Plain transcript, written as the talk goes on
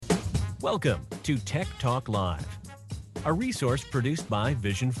Welcome to Tech Talk Live, a resource produced by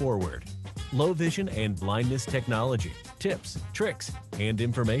Vision Forward. Low vision and blindness technology, tips, tricks, and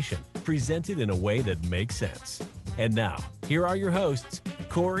information presented in a way that makes sense. And now, here are your hosts,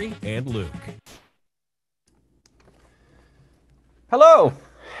 Corey and Luke. Hello.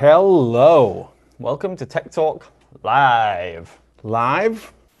 Hello. Welcome to Tech Talk Live.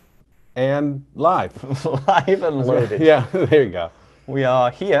 Live and live. Live and loaded. Yeah, there you go. We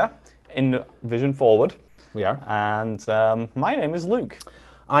are here in Vision Forward. We are. And my name is Luke.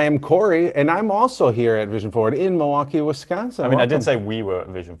 I am Corey, and I'm also here at Vision Forward in Milwaukee, Wisconsin. I mean, Welcome. I did say we were at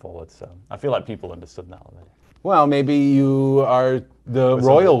Vision Forward, so I feel like people understood that already. Well, maybe you are the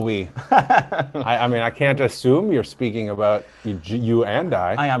royal we. I mean, I can't assume you're speaking about you and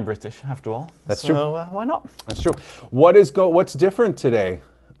I. I am British, after all. That's so, true. Why not? That's true. What's different today,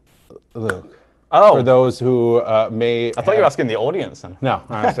 Luke? Oh. For those who may. I thought you were asking the audience then. No,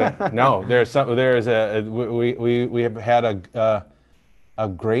 honestly, no. We have had a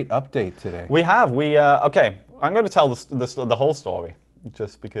great update today. We have. Okay, I'm going to tell the whole story,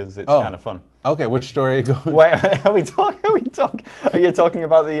 just because it's kind of fun. Okay, which story are you going? Wait, are you talking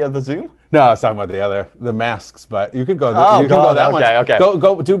about the Zoom? No, I was talking about the masks, but you could go. Oh, you can go that one. Okay.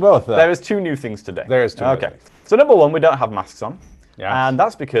 Go do both. There is two new things today. There is two. Okay. So number one, we don't have masks on. Yeah. And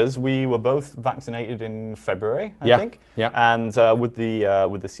that's because we were both vaccinated in February, I think. Yeah. And with the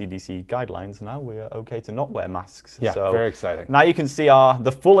CDC guidelines now, we are okay to not wear masks. Yeah. So very exciting. now you can see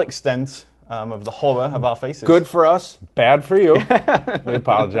the full extent of the horror of our faces. Good for us, bad for you. We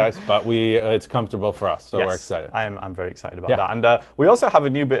apologize, but it's comfortable for us, so yes, we're excited. I'm very excited about that. And we also have a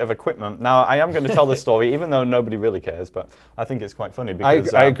new bit of equipment. Now, I am going to tell this story, even though nobody really cares, but I think it's quite funny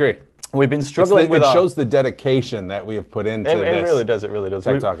because I agree. We've been struggling with it shows the dedication that we have put into this. It really does. It really does.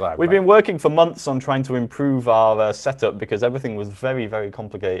 Tech Talk Live. We've been working for months on trying to improve our setup because everything was very, very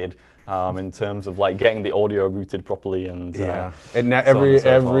complicated in terms of like getting the audio routed properly and and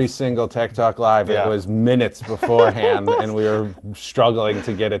every single Tech Talk Live, it was minutes beforehand, and we were struggling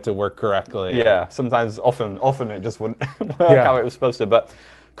to get it to work correctly. Yeah, sometimes, often it just wouldn't work how it was supposed to. But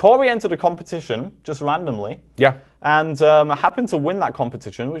Corey entered a competition just randomly. Yeah. And happened to win that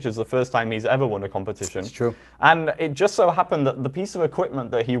competition, which is the first time he's ever won a competition. It's true. And it just so happened that the piece of equipment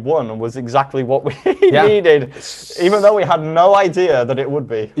that he won was exactly what we needed, even though we had no idea that it would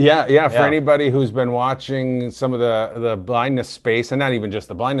be. Yeah. For anybody who's been watching some of the blindness space, and not even just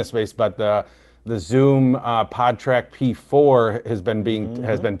the blindness space, but the Zoom PodTrack P4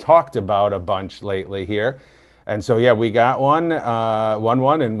 has been talked about a bunch lately here. And so we got one,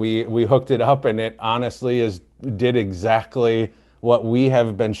 and we hooked it up, and it honestly did exactly what we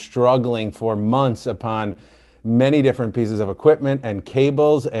have been struggling for months upon many different pieces of equipment and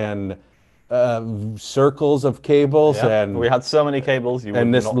cables and circles of cables, and we had so many cables.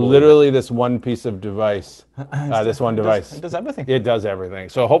 And this one piece of device, It does everything. It does everything.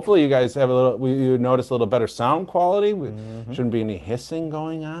 So hopefully you guys have you notice a little better sound quality. Shouldn't be any hissing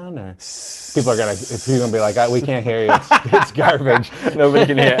going on, or people are gonna be like, we can't hear you. It's garbage. Nobody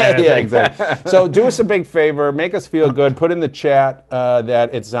can hear anything. Yeah, exactly. So do us a big favor, make us feel good. Put in the chat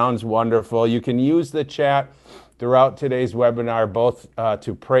that it sounds wonderful. You can use the chat throughout today's webinar, both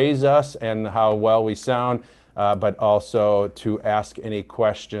to praise us and how well we sound, but also to ask any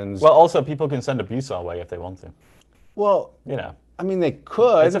questions. Well, also people can send abuse our way if they want to. Well, I mean, they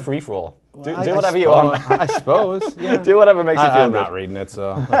could. It's a free-for-all. Do whatever you want. I suppose. Yeah. Do whatever makes you feel I'm good. not reading it,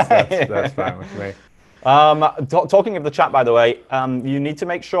 so that's fine with me. Talking of the chat, by the way, you need to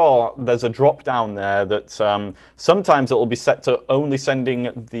make sure there's a drop down there that sometimes it will be set to only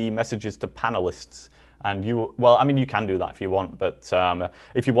sending the messages to panelists. And you can do that if you want, but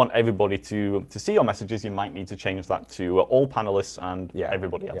if you want everybody to see your messages, you might need to change that to all panelists and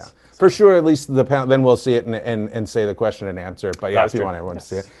everybody else. Yeah. For sure, at least then we'll see it and say the question and answer it. But if you want everyone to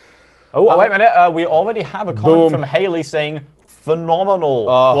see it. Oh, wait a minute. We already have a comment from Haley saying phenomenal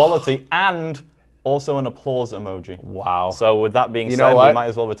quality and also an applause emoji. Wow. So with that being said, we might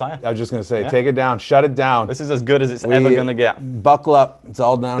as well retire. I was just going to say, take it down, shut it down. This is as good as it's ever going to get. Buckle up. It's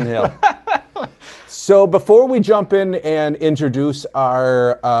all downhill. So before we jump in and introduce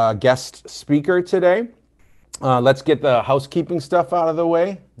our guest speaker today, let's get the housekeeping stuff out of the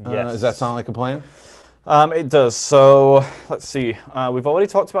way. Yes. Does that sound like a plan? It does. So let's see. We've already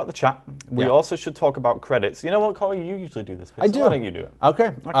talked about the chat. We also should talk about credits. You know what, Corey? You usually do this. I do. Why don't you do it?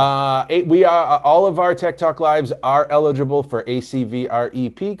 Okay. We are all of our Tech Talk Lives are eligible for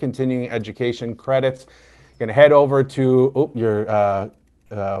ACVREP, continuing education credits. You're gonna head over to your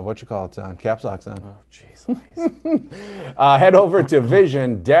what you call it on caps lock's on. Oh, jeez. Head over to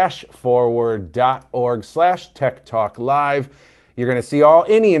vision-forward.org/Tech Talk Live. You're going to see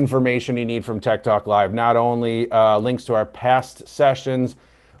any information you need from Tech Talk Live, not only links to our past sessions,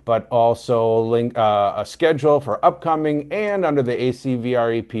 but also a schedule for upcoming, and under the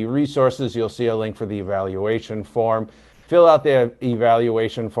ACVREP resources, you'll see a link for the evaluation form. Fill out the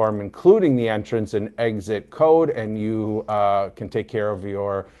evaluation form, including the entrance and exit code, and you can take care of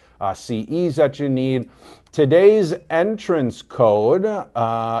your CEs that you need. Today's entrance code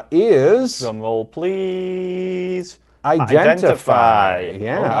is... Drum roll, please. Identify.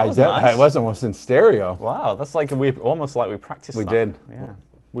 Yeah, Oh, that was nice. it was almost in stereo. Wow, that's like almost like we practiced. We that. did. Yeah.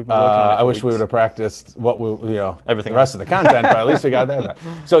 We've been working on it I for wish we weeks. would have practiced Everything the rest of the content, but at least we got that.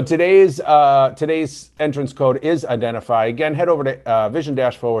 So today's entrance code is Identify. Again, head over to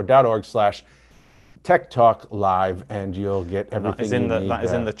vision-forward.org/Tech Talk Live, and you'll get everything you need. That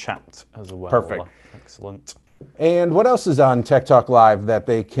is in the chat as well. Perfect. Excellent. And what else is on Tech Talk Live that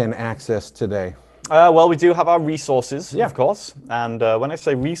they can access today? Well, we do have our resources, Yeah. of course. And when I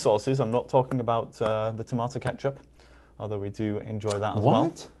say resources, I'm not talking about the tomato ketchup, although we do enjoy that as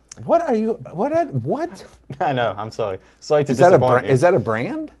well. What are you? What? I know, I'm sorry. Sorry to Is that a disappoint you. is that a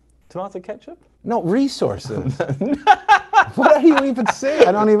brand? Tomato ketchup? No, resources. What are you even saying?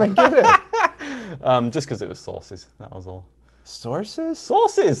 I don't even get it. Just because it was sauces, that was all. Sources?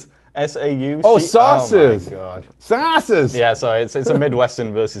 Sauces! S-A-U. Oh, sauces. Oh, my God. Sauces. Yeah, sorry, it's a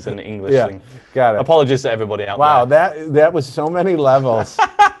Midwestern versus an English Yeah, thing. got it. Apologies to everybody out Wow, there. that was so many levels.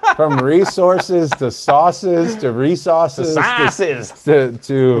 From resources to sauces to resources Sauces!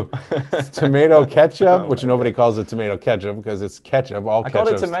 to tomato ketchup, which nobody calls it tomato ketchup because it's ketchup. All I called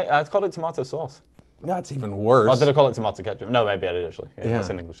it ketchup. tomato sauce. That's even worse. Oh, did I call it tomato ketchup? No, maybe I did actually. Yeah, Yeah. That's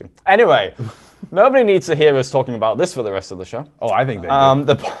an English thing. Anyway, nobody needs to hear us talking about this for the rest of the show. Oh, I think they do.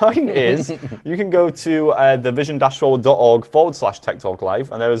 The point is, you can go to the vision-forward.org/Tech Talk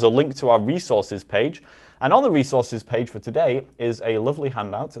Live, and there is a link to our resources page. And on the resources page for today is a lovely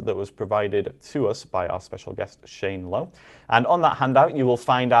handout that was provided to us by our special guest, Shane Lowe. And on that handout, you will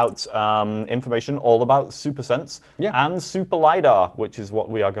find out information all about SuperSense and Super LiDAR, which is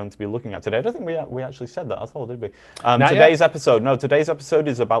what we are going to be looking at today. I don't think we actually said that at all, did we? Today's episode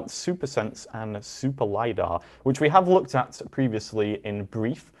is about SuperSense and Super LiDAR, which we have looked at previously in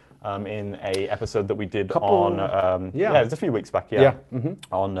brief. In a episode that we did it was a few weeks back,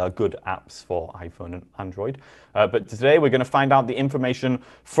 on good apps for iPhone and Android. But today we're going to find out the information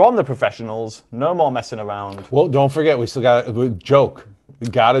from the professionals. No more messing around. Well, don't forget, we still got a joke. We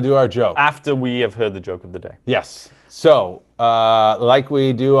got to do our joke. After we have heard the joke of the day. Yes. So, like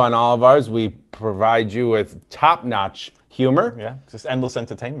we do on all of ours, we provide you with top-notch humor. Yeah, just endless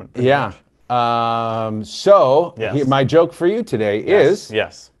entertainment. Yeah. much. Yes. My joke for you today is...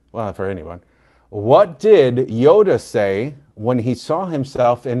 Yes. Well, for anyone. What did Yoda say when he saw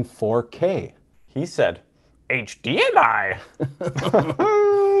himself in 4K? He said, HDMI.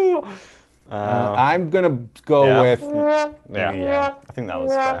 I'm going to go with... Yeah. I think that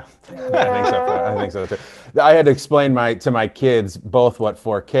was fair. I think so too. I had to explain to my kids both what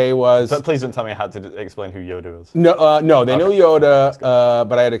 4K was. But please don't tell me I had to explain who Yoda was. No, they knew Yoda,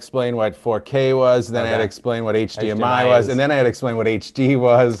 but I had to explain what 4K was, then I had to explain what HDMI was, and then I had to explain what HD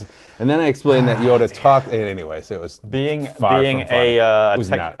was, and then I explained that Yoda talked. Anyways, it was Being fun.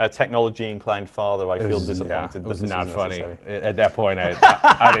 a technology-inclined father, I feel disappointed. It was that this not is funny. necessary. At that point,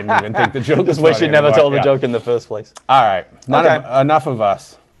 I didn't even think the joke was Just wish funny you'd never anymore. told the joke in the first place. All right, Okay. enough of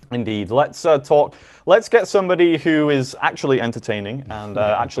us. Indeed. Let's talk. Let's get somebody who is actually entertaining and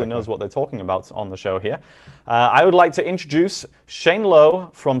actually knows what they're talking about on the show here. I would like to introduce Shane Lowe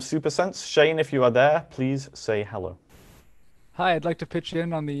from SuperSense. Shane, if you are there, please say hello. Hi, I'd like to pitch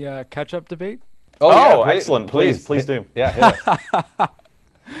in on the catch-up debate. Oh, excellent. Please do. Yeah.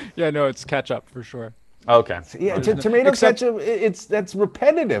 Yeah, no, it's catch-up for sure. Okay. Yeah, tomato ketchup. That's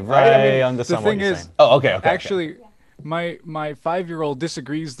repetitive, right? I understand the what thing you're is, saying. Oh, okay. actually, my 5-year-old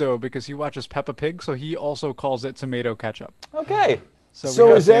disagrees though because he watches Peppa Pig, so he also calls it tomato ketchup. Okay. So we So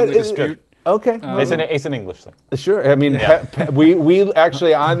got a is that family dispute. okay? It's an English thing. Sure. I mean, we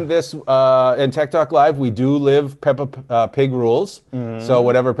actually on this in Tech Talk Live we do live Peppa Pig rules. So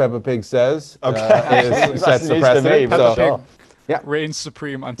whatever Peppa Pig says That's sets the news to me, precedent. but So, Pig reigns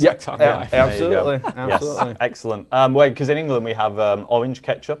supreme on yeah, TikTok Live. absolutely, Yes, absolutely. excellent. Wait, because in England we have orange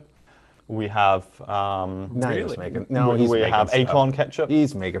ketchup. We have No, Really? he's making. No, he's we making have stuff. acorn ketchup.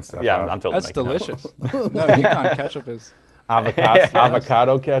 He's making stuff. Yeah, up. I'm totally That's making that delicious. No, Yukon ketchup is.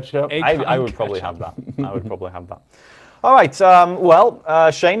 Avocado ketchup. I would probably have that. I would probably have that. All right.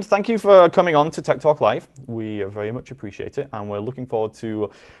 Shane, thank you for coming on to Tech Talk Live. We very much appreciate it, and we're looking forward to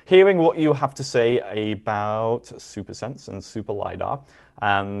hearing what you have to say about SuperSense and Super LiDAR.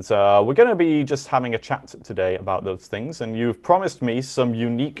 And we're going to be just having a chat today about those things. And you've promised me some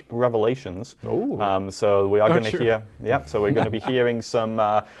unique revelations. So we are going to hear, so we're going to be hearing some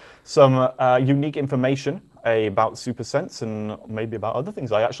unique information about SuperSense and maybe about other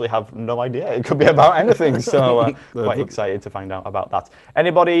things. I actually have no idea. It could be about anything. So quite excited to find out about that.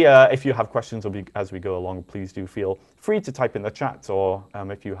 Anybody, if you have questions as we go along, please do feel free to type in the chat, or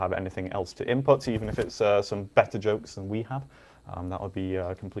if you have anything else to input, even if it's some better jokes than we have. That would be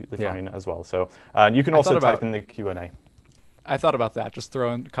completely fine as well. So you can also type in the Q&A. I thought about that, just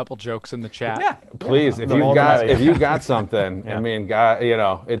throwing a couple jokes in the chat. Yeah, please. If you got something, I mean,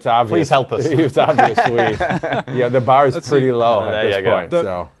 it's obvious. Please help us. It's obviously, the bar is pretty low at this point.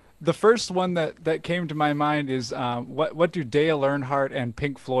 The first one that came to my mind is what do Dale Earnhardt and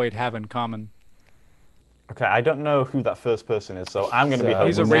Pink Floyd have in common? Okay, I don't know who that first person is, so I'm going to be hoping.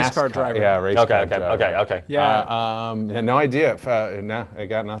 He's a race car driver. Yeah, race car driver. Okay. Yeah. No idea. No, I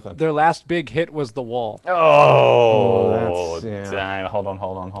got nothing. Their last big hit was The Wall. Oh, damn. Hold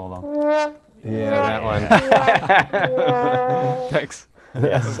on. Yeah, that one. Thanks.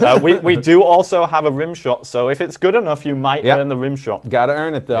 Yes. We do also have a rim shot, so if it's good enough, you might earn the rim shot. Got to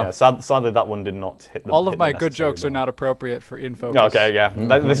earn it, though. Yeah, sadly, that one did not hit the All of my good jokes are not appropriate for info. Okay, yeah.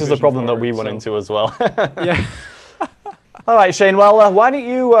 This is the problem that we run into as well. Yeah. All right, Shane. Well, why don't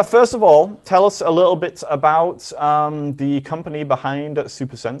you, first of all, tell us a little bit about the company behind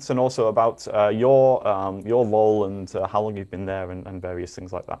SuperSense and also about your role and how long you've been there and various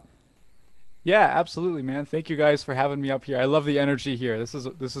things like that. Yeah, absolutely, man. Thank you guys for having me up here. I love the energy here. This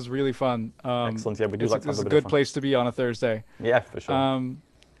is really fun. Excellent. Yeah, we do like to have a bit of fun. This is a good place to be on a Thursday. Yeah, for sure.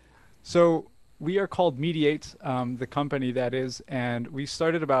 So we are called Mediate, the company that is, and we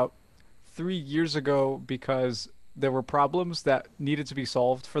started about 3 years ago because there were problems that needed to be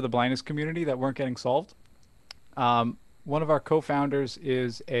solved for the blindness community that weren't getting solved. One of our co-founders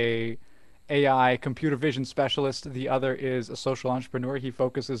is a AI computer vision specialist. The other is a social entrepreneur. He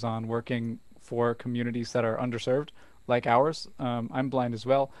focuses on working for communities that are underserved, like ours. I'm blind as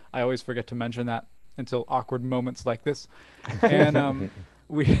well. I always forget to mention that until awkward moments like this. And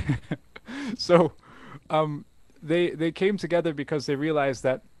they came together because they realized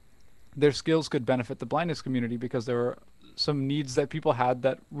that their skills could benefit the blindness community because there were some needs that people had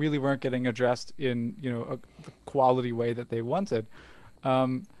that really weren't getting addressed in the quality way that they wanted.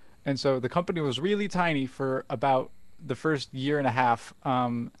 And so the company was really tiny for about the first year and a half.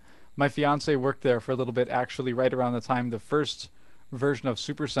 My fiance worked there for a little bit, actually, right around the time the first version of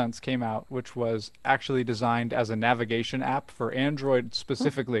SuperSense came out, which was actually designed as a navigation app for Android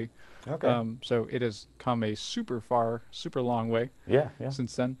specifically. Okay. So it has come a super long way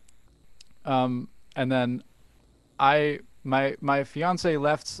since then. And then my fiance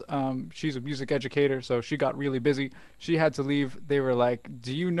left. She's a music educator, so she got really busy. She had to leave. They were like,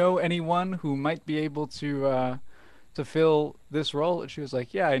 "Do you know anyone who might be able to fill this role?" And she was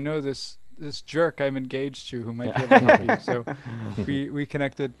like, "Yeah, I know this jerk I'm engaged to who might be able to help you." So we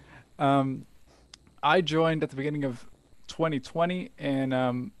connected. I joined at the beginning of 2020,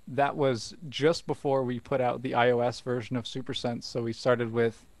 and that was just before we put out the iOS version of SuperSense. So we started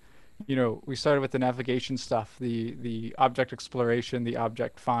with the navigation stuff, the object exploration, the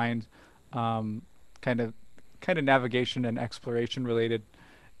object find, kind of navigation and exploration related.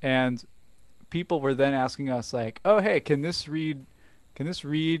 And people were then asking us like, "Oh, hey, can this read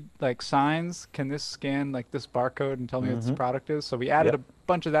like signs? Can this scan like this barcode and tell me what this product is?" So we added a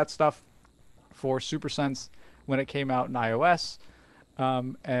bunch of that stuff for SuperSense when it came out in iOS.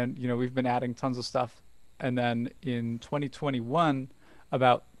 And we've been adding tons of stuff. And then in 2021,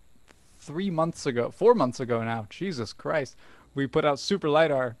 about 4 months ago now, Jesus Christ, we put out Super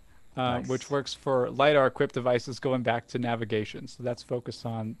LiDAR, which works for LiDAR-equipped devices going back to navigation. So that's focused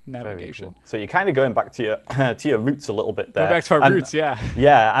on navigation. Cool. So you're kind of going back to your roots a little bit there. Go back to our roots, yeah.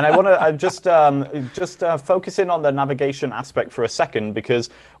 Yeah, and I want to just focus in on the navigation aspect for a second,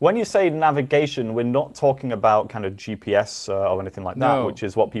 because when you say navigation, we're not talking about kind of GPS or anything like that, which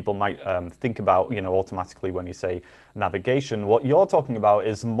is what people might think about, automatically when you say navigation. What you're talking about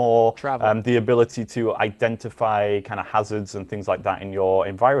is more the ability to identify kind of hazards and things like that in your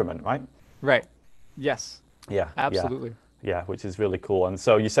environment, right? Right. Yes. Yeah. Absolutely. Yeah, which is really cool. And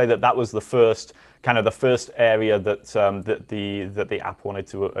so you say that was the first area that the app wanted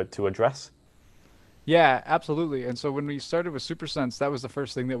to address. Yeah, absolutely. And so when we started with SuperSense, that was the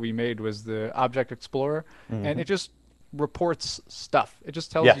first thing that we made, was the Object Explorer, and it just reports stuff. It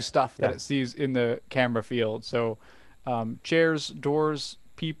just tells you stuff that it sees in the camera field. So chairs, doors,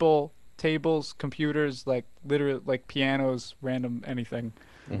 people, tables, computers, like literally like pianos, random anything.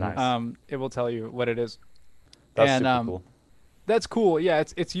 Nice. It will tell you what it is. That's super cool. That's cool. Yeah,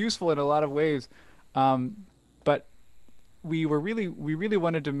 it's useful in a lot of ways, but we really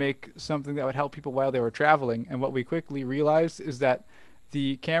wanted to make something that would help people while they were traveling. And what we quickly realized is that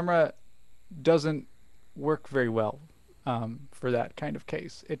the camera doesn't work very well for that kind of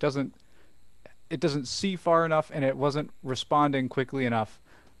case. It doesn't see far enough, and it wasn't responding quickly enough.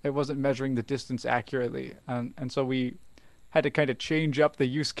 It wasn't measuring the distance accurately, and so we had to kind of change up the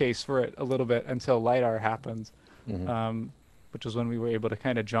use case for it a little bit until LiDAR happens, which was when we were able to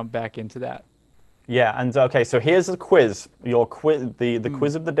kind of jump back into that. Yeah, and okay, so here's the quiz, your quiz, the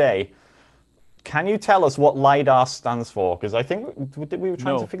quiz of the day. Can you tell us what LiDAR stands for? Because I think we were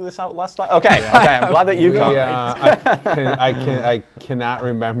trying to figure this out last time. Okay, okay, I'm glad that you got it. I cannot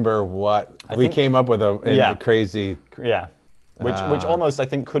remember what we came up with a crazy. Yeah. Which almost I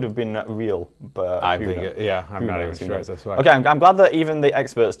think could have been real, but I think I'm not even sure. That's why. Okay, I'm glad that even the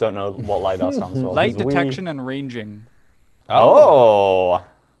experts don't know what LiDAR stands for. Light detection and ranging. Oh.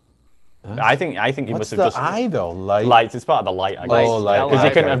 I think you must have just. What's the I though? Light. It's part of the light. I guess. Oh, light. Because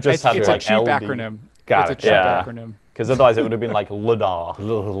you couldn't have just had it's like a cheap LD. acronym. Got it's it. a cheap acronym. Because otherwise it would have been like LiDAR.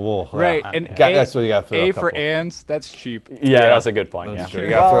 Right, and that's what you got to throw A for ands, that's cheap. Yeah, that's a good point. That's true. You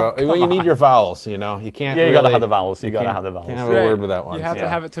got to throw. Well, you need your vowels. You know, you can't. Yeah, you really, got to have the vowels. You got to have the vowels. Can't have a word without one. You have to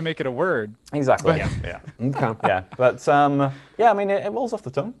have it to make it a word. Exactly. Okay. Yeah, but yeah, I mean it rolls off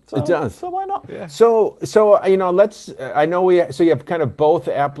the tongue. So, it does. So why not? Yeah. So you know, let's. I know so you have kind of both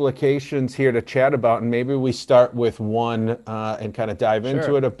applications here to chat about, and maybe we start with one and kind of dive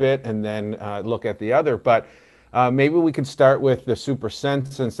into it a bit, and then look at the other. But maybe we could start with the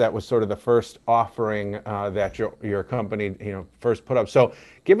SuperSense, since that was sort of the first offering that your company first put up. So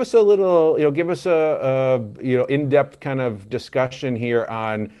give us a little, give us a in-depth kind of discussion here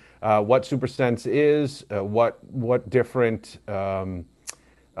on what SuperSense is, what different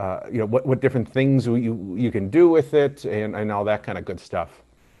what different things you can do with it, and all that kind of good stuff.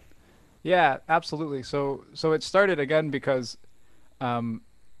 Yeah, absolutely. So it started again because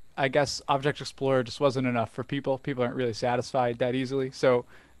I guess Object Explorer just wasn't enough for people. People aren't really satisfied that easily. So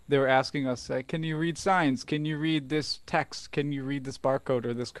they were asking us, can you read signs? Can you read this text? Can you read this barcode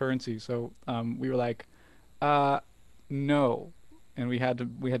or this currency? So we were like, no. And we had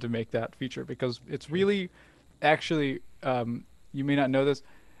to make that feature because it's really, actually, you may not know this,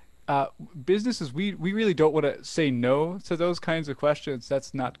 businesses, we really don't want to say no to those kinds of questions.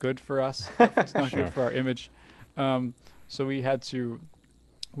 That's not good for us. It's not good for our image. So we had to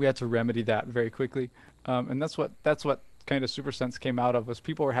remedy that very quickly, and that's what kind of SuperSense came out of, was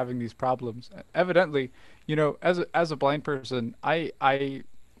people were having these problems. Evidently, as a blind person, I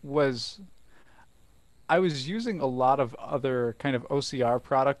was using a lot of other kind of OCR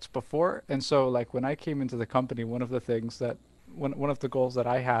products before, and so like when I came into the company, one of the things that one of the goals that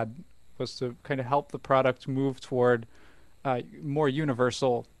I had was to kind of help the product move toward more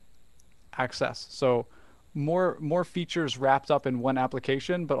universal access. So more features wrapped up in one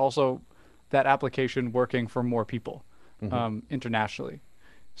application, but also that application working for more people internationally.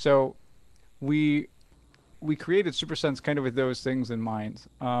 So we created SuperSense kind of with those things in mind.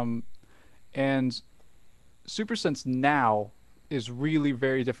 And SuperSense now is really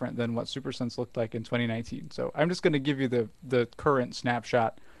very different than what SuperSense looked like in 2019. So I'm just going to give you the current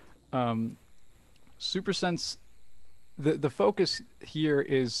snapshot. SuperSense, the focus here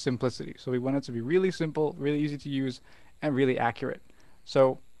is simplicity. So we want it to be really simple, really easy to use, and really accurate.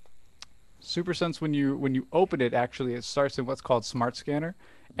 So SuperSense, when you open it, actually it starts in what's called Smart Scanner,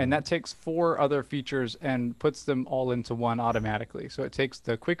 and that takes 4 other features and puts them all into one automatically. So it takes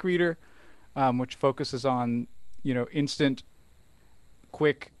the Quick Reader, which focuses on instant,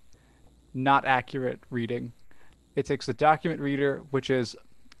 quick, not accurate reading. It takes the Document Reader, which is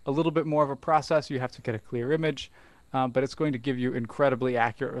a little bit more of a process. You have to get a clear image, but it's going to give you incredibly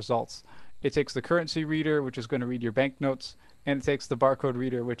accurate results. It takes the Currency Reader, which is going to read your banknotes, and it takes the Barcode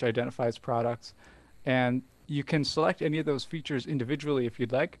Reader, which identifies products. And you can select any of those features individually if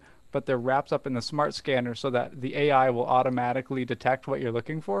you'd like, but they're wrapped up in the Smart Scanner so that the AI will automatically detect what you're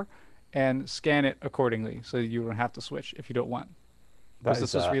looking for and scan it accordingly, so you don't have to switch if you don't want.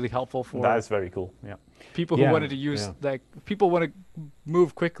 This is really helpful for. That is very cool. Yeah. People who wanted to use people want to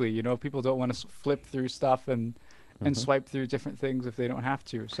move quickly. People don't want to flip through stuff and swipe through different things if they don't have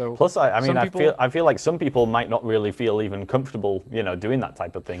to. So plus, I feel like some people might not really feel even comfortable, doing that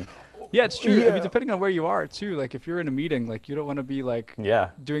type of thing. Yeah, it's true. I mean, depending on where you are too. Like if you're in a meeting, like you don't want to be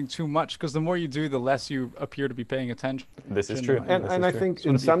doing too much, because the more you do, the less you appear to be paying attention. This is true. And I think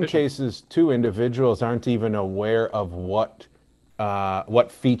in some cases too, individuals aren't even aware of what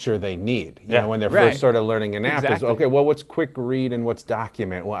feature they need. You know, when they're first sort of learning an app, is okay. Well, what's Quick Read and what's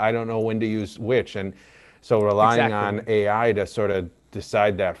Document? Well, I don't know when to use which. And So relying on AI to sort of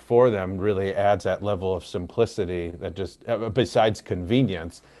decide that for them really adds that level of simplicity that just, besides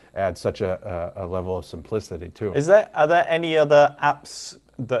convenience, adds such a level of simplicity too. Are there any other apps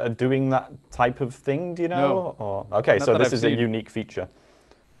that are doing that type of thing? Do you know? No. Okay, Not so that this I've is seen. a unique feature.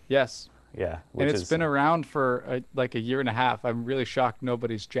 Yes. Yeah, and it's been around for like a year and a half. I'm really shocked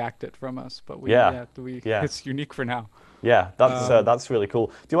nobody's jacked it from us, but it's unique for now. Yeah, that's really cool.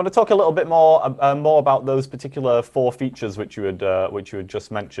 Do you want to talk a little bit more about those particular 4 features which you had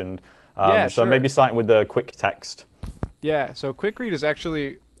just mentioned? Yeah, so sure. maybe starting with the quick text. Yeah, so quick read is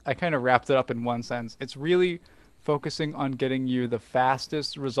actually, I kind of wrapped it up in one sentence. It's really focusing on getting you the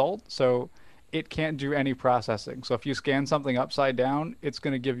fastest result. So it can't do any processing. So if you scan something upside down, it's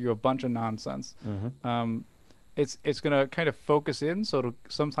going to give you a bunch of nonsense. It's going to kind of focus in. So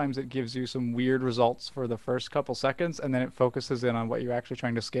sometimes it gives you some weird results for the first couple seconds, and then it focuses in on what you're actually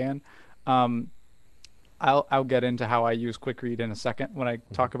trying to scan. I'll get into how I use quick read in a second when I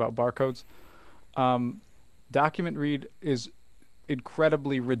talk about barcodes. Document read is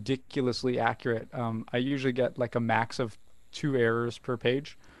incredibly, ridiculously accurate. I usually get like a max of 2 errors per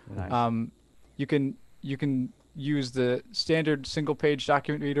page. Nice. You can use the standard single page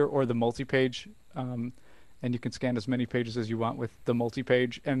document reader or the multi-page, and you can scan as many pages as you want with the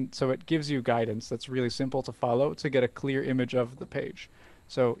multi-page. And so it gives you guidance that's really simple to follow to get a clear image of the page.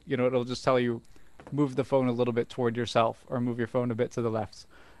 So, it'll just tell you, move the phone a little bit toward yourself, or move your phone a bit to the left,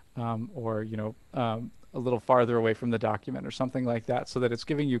 or, a little farther away from the document or something like that, so that it's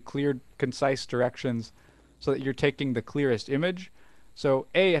giving you clear, concise directions so that you're taking the clearest image. So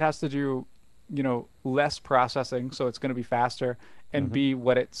it has to do less processing, so it's going to be faster, and B,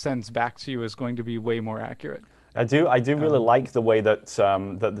 what it sends back to you is going to be way more accurate. I do really like the way that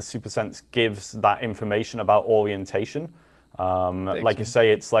that the SuperSense gives that information about orientation. Like you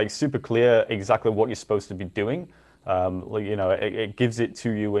say, it's like super clear exactly what you're supposed to be doing. It gives it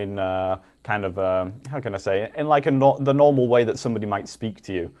to you in kind of how can I say it? In like the normal way that somebody might speak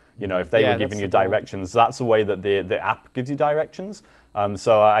to you. If they were giving you directions, that's the way that the app gives you directions.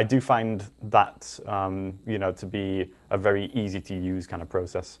 So I do find that to be a very easy to use kind of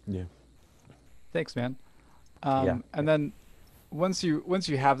process. Yeah. Thanks, man. And then once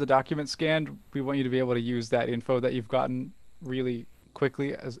you have the document scanned, we want you to be able to use that info that you've gotten really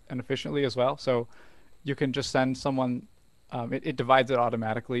quickly and efficiently as well. So you can just send someone. It divides it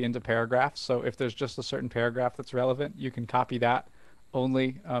automatically into paragraphs. So if there's just a certain paragraph that's relevant, you can copy that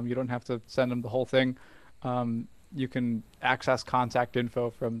only. You don't have to send them the whole thing. You can access contact info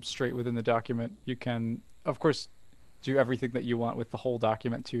from straight within the document. You can, of course, do everything that you want with the whole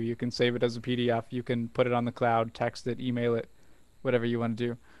document too. You can save it as a PDF. You can put it on the cloud, text it, email it, whatever you want to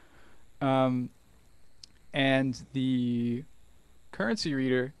do. And the currency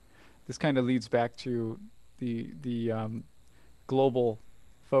reader, this kind of leads back to the global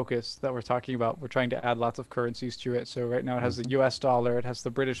focus that we're talking about. We're trying to add lots of currencies to it. So right now it has the US dollar, it has the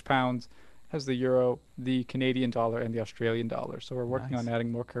British pound, has the euro, the Canadian dollar, and the Australian dollar. So we're working on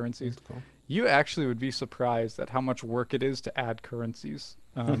adding more currencies. Cool. You actually would be surprised at how much work it is to add currencies.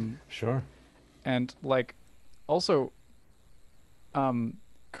 Sure. And also,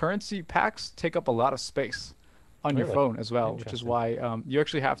 currency packs take up a lot of space on your phone as well, which is why you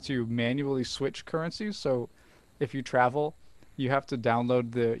actually have to manually switch currencies. So if you travel, you have to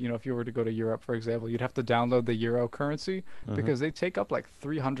download if you were to go to Europe, for example, you'd have to download the euro currency because they take up like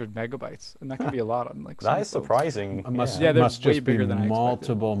 300 megabytes, and that can be a lot on that is surprising. It must just way be bigger than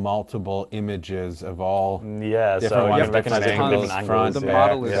multiple images of all different so ones, you have different angles. The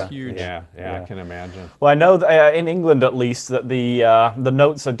model is huge. Yeah, I can imagine. Well, I know that in England at least that the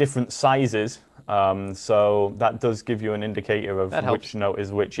notes are different sizes. So that does give you an indicator of which note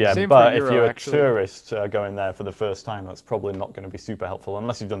is which. Yeah, but if you're a tourist going there for the first time, that's probably not going to be super helpful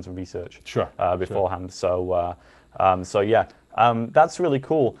unless you've done some research beforehand. Sure. So that's really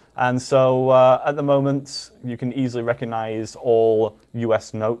cool. And so at the moment, you can easily recognize all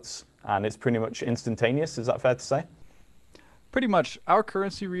US notes, and it's pretty much instantaneous. Is that fair to say? Pretty much. Our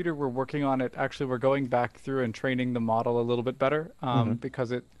currency reader, we're working on it. Actually, we're going back through and training the model a little bit better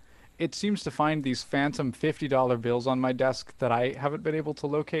because it seems to find these phantom $50 bills on my desk that I haven't been able to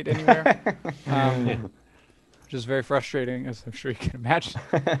locate anywhere, which is very frustrating, as I'm sure you can imagine.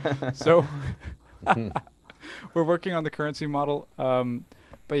 So we're working on the currency model.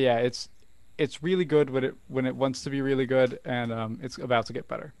 But yeah, it's really good when it wants to be really good, and it's about to get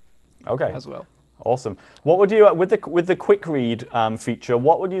better. Okay. As well. Awesome. What would you with the quick read feature?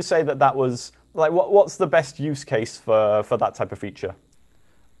 What would you say that was like? What's the best use case for that type of feature?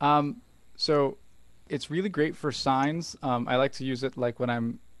 So it's really great for signs. I like to use it like when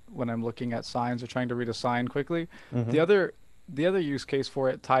I'm when I'm looking at signs or trying to read a sign quickly. Mm-hmm. The other use case for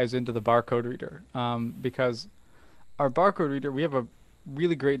it ties into the barcode reader, because our barcode reader, we have a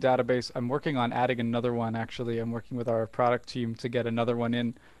really great database. I'm working on adding another one, actually. I'm working with our product team to get another one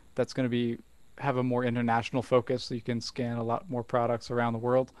in that's going to have a more international focus, so you can scan a lot more products around the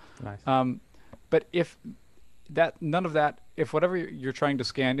world. Nice. But if whatever you're trying to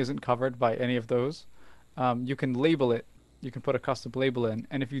scan isn't covered by any of those, you can label it. You can put a custom label in.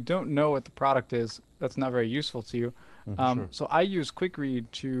 And if you don't know what the product is, that's not very useful to you. Sure. So I use QuickRead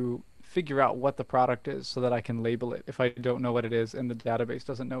to figure out what the product is so that I can label it if I don't know what it is and the database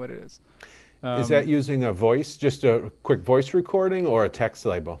doesn't know what it is. Is that using a voice, just a quick voice recording, or a text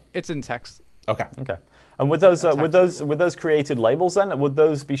label? It's in text. Okay. Okay. And with those created labels, then would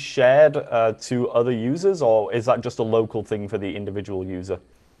those be shared to other users, or is that just a local thing for the individual user?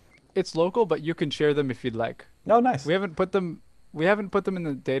 It's local, but you can share them if you'd like. Oh, nice. We haven't put them in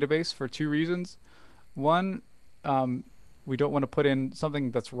the database for two reasons. One, we don't want to put in something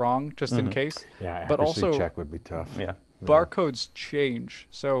that's wrong just in case. Yeah, but accuracy also check would be tough. Yeah. Barcodes change.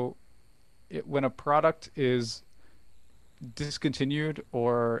 So when a product is discontinued,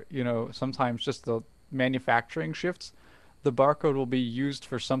 or sometimes just the manufacturing shifts, the barcode will be used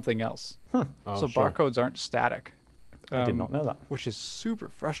for something else. Oh, so sure. barcodes aren't static. I did not know that. Which is super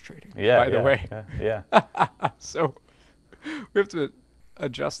frustrating, Yeah. by the way. Yeah. So we have to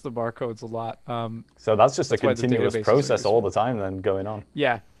adjust the barcodes a lot. So that's just a That's why the continuous databases are process all useful. the time then going on.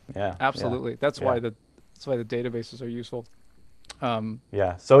 Yeah, Yeah. absolutely. That's Yeah. why the databases are useful.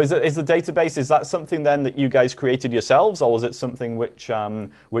 Yeah. So is the database, is that something then that you guys created yourselves, or was it something which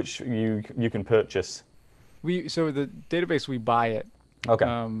you can purchase? So the database, we buy it. Okay.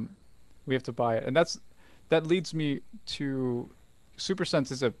 We have to buy it, and that leads me to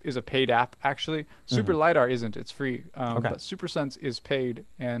SuperSense is a paid app, actually. Super LiDAR isn't. It's free. Okay. But SuperSense is paid,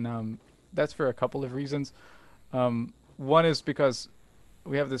 and that's for a couple of reasons. One is because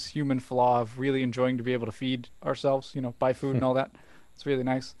we have this human flaw of really enjoying to be able to feed ourselves, buy food and all that. It's really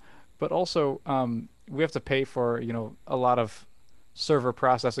nice. But also, we have to pay for, a lot of server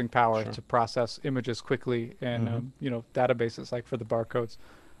processing power to process images quickly, and databases like for the barcodes.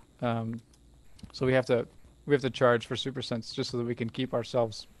 So we have to charge for SuperSense just so that we can keep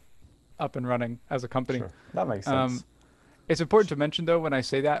ourselves up and running as a company. Sure. That makes sense. It's important to mention, though, when I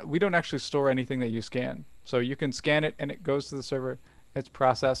say that, we don't actually store anything that you scan. So you can scan it and it goes to the server, it's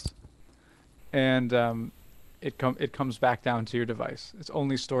processed, and it comes back down to your device. It's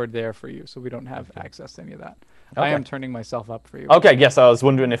only stored there for you, so we don't have access to any of that. I am turning myself up for you. Okay, yes, I was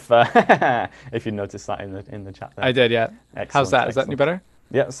wondering if if you noticed that in the chat there. I did, yeah. Excellent, How's that? Is that excellent. any better?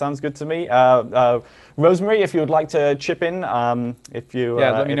 Yeah, sounds good to me. Rosemary, if you would like to chip in, if you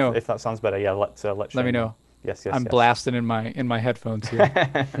let me know if that sounds better. Yeah, let me know. Yes. I'm blasting in my headphones here.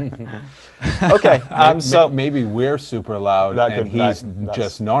 Okay, so maybe we're super loud and he's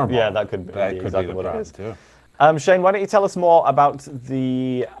just normal. Yeah, that could be exactly the what it problem is. too. Shane, why don't you tell us more about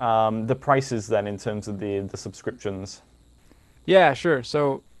the prices then in terms of the subscriptions? Yeah, sure.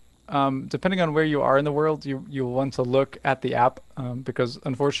 So depending on where you are in the world, you'll want to look at the app, because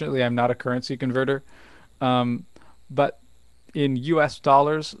unfortunately I'm not a currency converter. But in US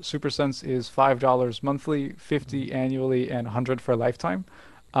dollars, SuperSense is $5 monthly, $50 annually, and $100 for a lifetime.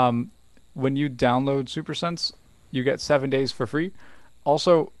 When you download SuperSense, you get 7 days for free.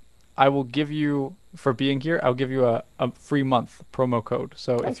 Also, I will give you, for being here, I'll give you a free month promo code.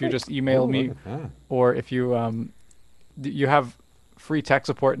 So if you just email me, or if you you have free tech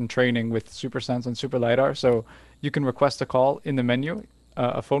support and training with SuperSense and Super LiDAR, so you can request a call in the menu,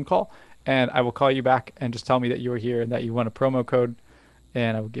 a phone call, and I will call you back and just tell me that you were here and that you want a promo code,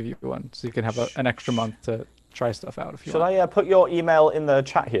 and I will give you one, so you can have an extra month to try stuff out if you want. Should I put your email in the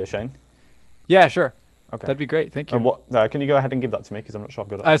chat here, Shane? Yeah, sure. Okay. That'd be great. Thank you. And what? Can you go ahead and give that to me, because I'm not sure I've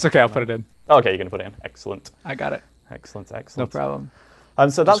got it. It's okay. I'll put it in. Okay, you're going to put it in. Excellent. I got it. Excellent. No problem.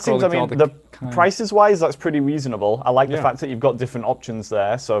 So that seems, I scrolling mean, through all the prices wise, that's pretty reasonable. I like the Yeah. fact that you've got different options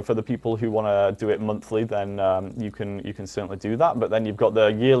there. So for the people who want to do it monthly, then you can certainly do that. But then you've got the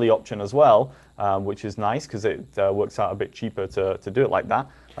yearly option as well, which is nice because it works out a bit cheaper to do it like that.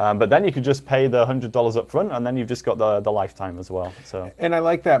 But then you could just pay the $100 up front, and then you've just got the lifetime as well. So. And I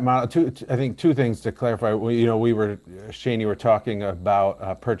like that model. I think two things to clarify. Shane, you were talking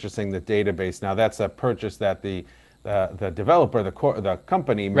about purchasing the database. Now that's a purchase that the developer, the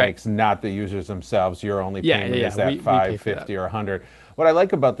company makes, not the users themselves. Your only payment is that $5.50 or $100. What I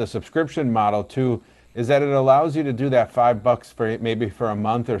like about the subscription model too is that it allows you to do that $5 maybe for a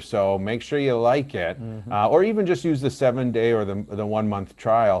month or so. Make sure you like it, or even just use the 7-day or the 1 month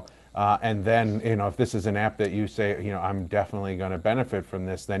trial. And then, if this is an app that you say, I'm definitely going to benefit from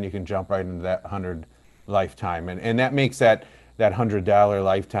this, then you can jump right into that 100 lifetime. And that makes that $100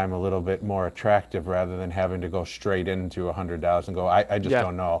 lifetime a little bit more attractive rather than having to go straight into $100 and go, I just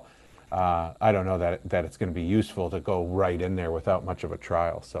don't know. I don't know that it's going to be useful to go right in there without much of a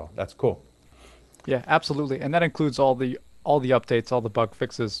trial. So that's cool. Yeah, absolutely. And that includes all the updates, all the bug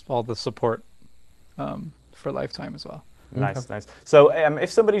fixes, all the support for lifetime as well. Nice, nice. So if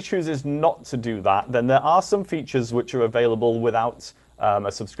somebody chooses not to do that, then there are some features which are available without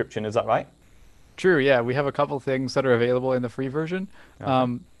a subscription. Is that right? True, yeah. We have a couple things that are available in the free version.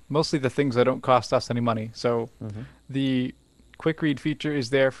 Okay. Mostly the things that don't cost us any money. So the quick read feature is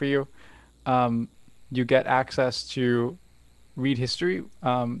there for you. You get access to read history,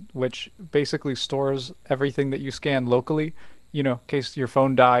 which basically stores everything that you scan locally, in case your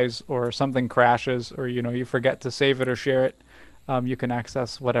phone dies or something crashes or, you forget to save it or share it. You can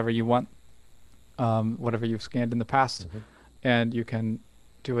access whatever you want, whatever you've scanned in the past, and you can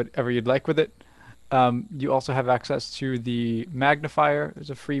do whatever you'd like with it. You also have access to the magnifier. There's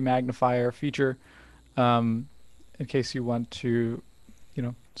a free magnifier feature in case you want to,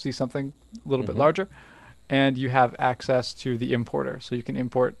 see something a little bit larger. And you have access to the importer. So you can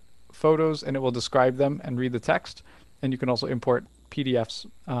import photos and it will describe them and read the text. And you can also import PDFs.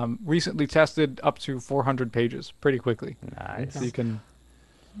 Recently tested up to 400 pages pretty quickly. Nice. So you can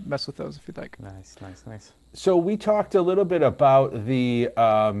mess with those if you'd like. Nice, nice, nice. So we talked a little bit about the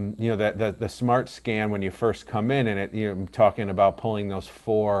the smart scan when you first come in, and it talking about pulling those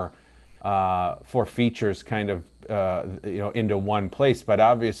four features kind of into one place. But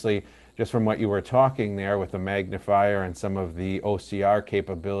obviously, just from what you were talking there with the magnifier and some of the OCR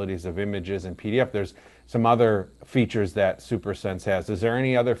capabilities of images and PDF, there's some other features that SuperSense has. Is there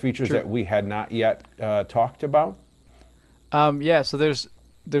any other features that we had not yet talked about? Yeah. So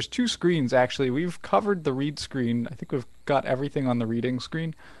there's two screens actually. We've covered the read screen. I think we've got everything on the reading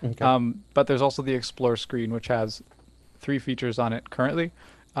screen. Okay. But there's also the Explore screen, which has 3 features on it currently.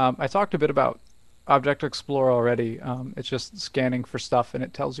 I talked a bit about Object Explorer already. It's just scanning for stuff and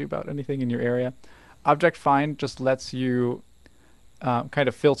it tells you about anything in your area. Object Find just lets you kind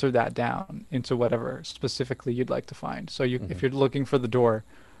of filter that down into whatever specifically you'd like to find. So if you're looking for the door,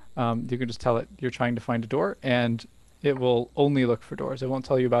 you can just tell it you're trying to find a door and it will only look for doors. It won't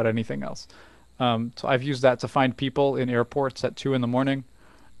tell you about anything else. So I've used that to find people in airports at 2 a.m.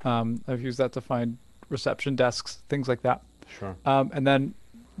 I've used that to find reception desks, things like that. Sure. And then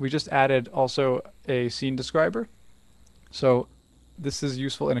we just added also a scene describer. So this is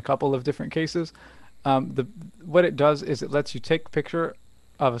useful in a couple of different cases. What it does is it lets you take a picture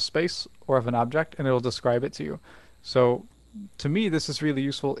of a space or of an object and it'll describe it to you. So to me, this is really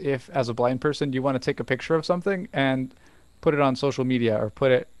useful if, as a blind person, you want to take a picture of something and put it on social media or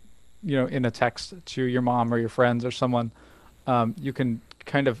put it, in a text to your mom or your friends or someone. You can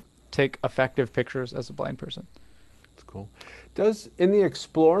kind of take effective pictures as a blind person. That's cool. Does in the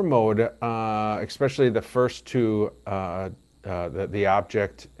Explore mode, especially the first two, the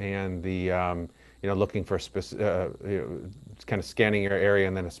object and the looking for kind of scanning your area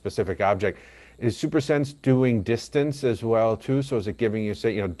and then a specific object, is SuperSense doing distance as well too? So is it giving you,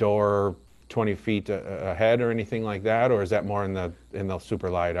 say, door 20 feet ahead or anything like that, or is that more in the Super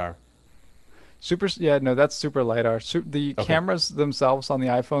LiDAR? That's Super LiDAR. The cameras themselves on the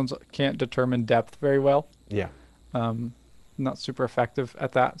iPhones can't determine depth very well. Yeah. Not super effective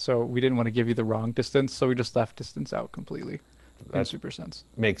at that, so we didn't want to give you the wrong distance, so we just left distance out completely in SuperSense.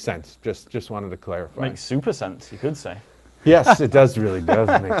 Makes sense. Just wanted to clarify. Makes super sense, you could say. Yes, it does really does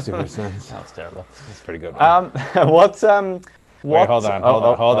make super sense. That's terrible. That's pretty good. Wait, hold on.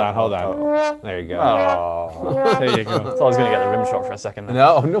 There you go. Oh. There you go. I thought I was going to get the rim shot for a second.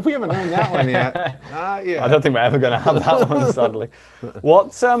 No, we haven't done that one yet. I don't think we're ever going to have that one, sadly.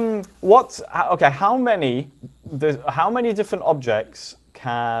 How many different objects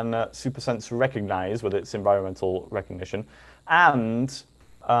can SuperSense recognize with its environmental recognition, and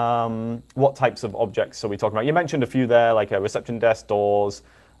what types of objects are we talking about? You mentioned a few there, like a reception desk, doors,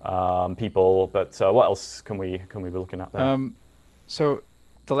 people, but what else can we be looking at there? So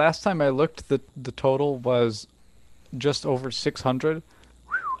the last time I looked, the total was just over 600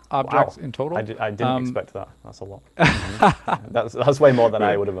 objects in total. I didn't expect that. That's a lot. That's way more than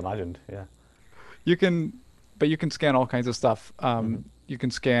I would have imagined. Yeah. You can scan all kinds of stuff. You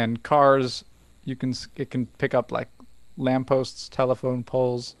can scan cars. It can pick up like lampposts, telephone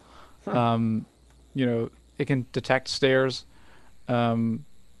poles. It can detect stairs.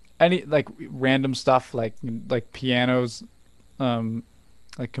 Any like random stuff like pianos,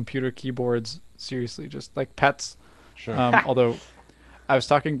 like computer keyboards. Seriously, just like pets. Sure. Although I was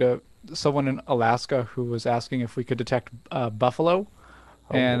talking to someone in Alaska who was asking if we could detect buffalo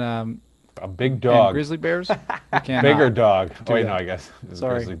and a big dog. and grizzly bears. We can't. Bigger dog. Oh, wait, that. no, I guess it's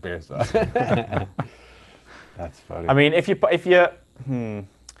Sorry. grizzly bear's dog. That's funny. I mean, if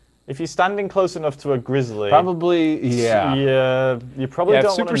you're standing close enough to a grizzly, Probably, yeah. you probably Yeah, if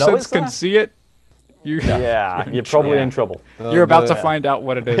don't want Super to know Sense it's can there. see it, You're probably in trouble. you're about to find out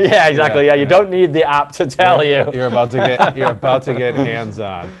what it is. Yeah, exactly. Yeah, you don't need the app to tell you. You're about to get hands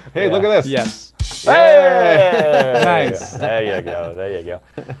on. Hey, look at this. Yes. Hey! Nice. There you go. There you go.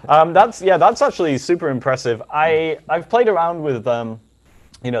 That's actually super impressive. I've played around with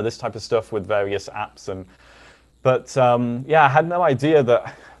this type of stuff with various apps but I had no idea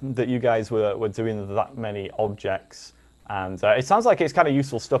that you guys were doing that many objects. And it sounds like it's kind of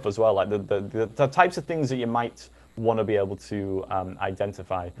useful stuff as well, like the types of things that you might want to be able to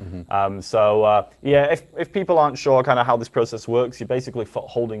identify. If people aren't sure kind of how this process works, you're basically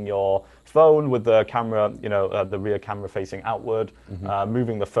holding your phone with the camera, the rear camera facing outward,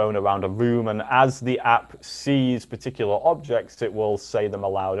 moving the phone around a room, and as the app sees particular objects, it will say them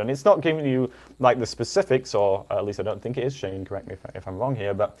aloud. And it's not giving you like the specifics, or at least I don't think it is. Shane, correct me if I'm wrong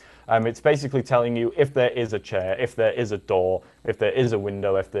here, but it's basically telling you if there is a chair, if there is a door, if there is a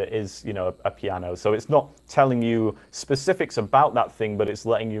window, if there is, a piano. So it's not telling you specifics about that thing, but it's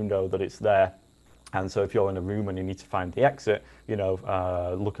letting you know that it's there. And so if you're in a room and you need to find the exit,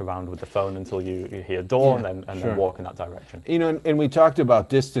 look around with the phone until you hear a door, and then walk in that direction. And we talked about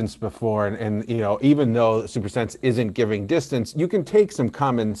distance before, and even though SuperSense isn't giving distance, you can take some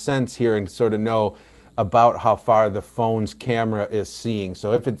common sense here and sort of know about how far the phone's camera is seeing.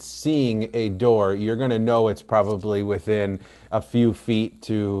 So if it's seeing a door, you're going to know it's probably within a few feet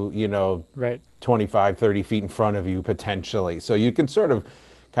to, 25, 30 feet in front of you potentially. So you can sort of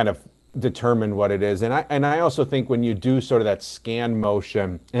kind of determine what it is. And I also think when you do sort of that scan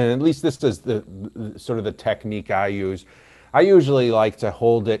motion, and at least this is the sort of the technique I use, I usually like to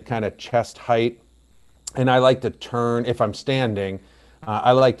hold it kind of chest height, and I like to turn, if I'm standing,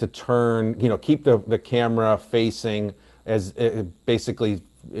 I like to turn, keep the camera facing as basically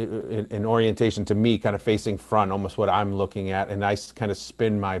in orientation to me, kind of facing front, almost what I'm looking at, and I kind of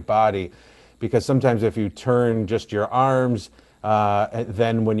spin my body, because sometimes if you turn just your arms,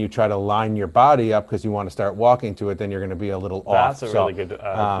 then when you try to line your body up because you want to start walking to it, then you're going to be a little off. That's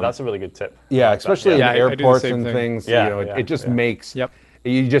a really good tip. Yeah, especially in airports and things. It just makes. Yep.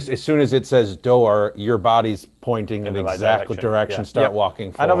 As soon as it says door, your body's pointing in the exact direction. Start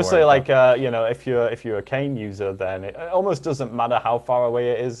walking forward. And obviously, if you're a cane user, then it almost doesn't matter how far away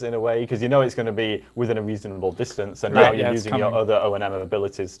it is in a way, because it's going to be within a reasonable distance, and now you're using your other O&M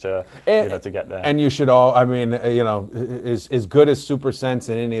abilities to get there. And you should as good as SuperSense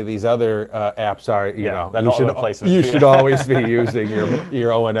and any of these other apps are, you should always be using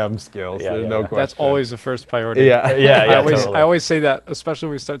your O&M skills. There's no question. That's always the first priority. Totally. I always say that, especially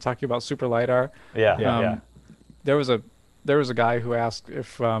when we start talking about super LiDAR. There was a guy who asked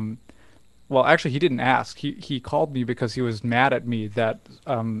if, well, actually he didn't ask. He called me because he was mad at me that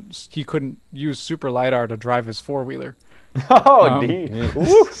he couldn't use super LiDAR to drive his four-wheeler. Oh, indeed.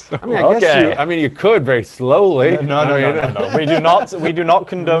 I mean, you could very slowly. No. We do not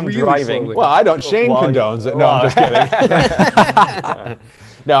condone really driving. Slowly. Well, I don't. Shane condones it. No, I'm just kidding.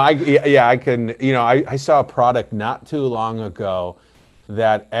 No, I can. I saw a product not too long ago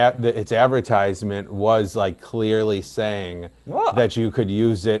that its advertisement was like clearly saying that you could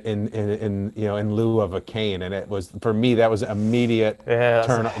use it in lieu of a cane, and it was, for me, that was immediate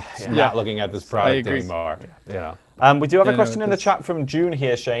turn. Not looking at this product anymore. We do have a question in the chat from June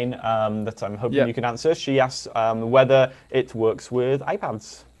here, Shane, that I'm hoping you can answer. She asks whether it works with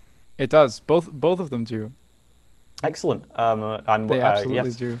iPads. It does. Both of them do. Excellent. They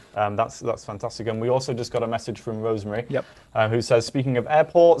absolutely do. That's fantastic. And we also just got a message from Rosemary, who says, speaking of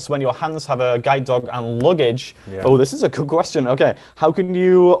airports, when your hands have a guide dog and luggage, this is a good question. Okay, how can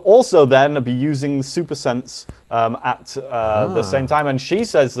you also then be using SuperSense at the same time? And she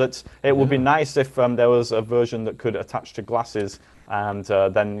says that it would be nice if there was a version that could attach to glasses, and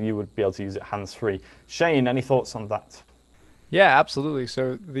then you would be able to use it hands-free. Shane, any thoughts on that? Yeah, absolutely.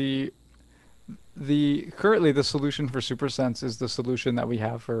 So currently the solution for SuperSense is the solution that we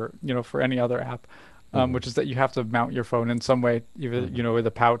have for any other app, which is that you have to mount your phone in some way, either with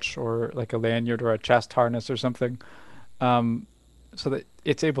a pouch or like a lanyard or a chest harness or something, so that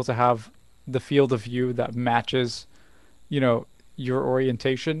it's able to have the field of view that matches your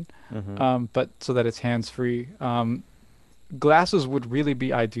orientation, but so that it's hands-free. Glasses would really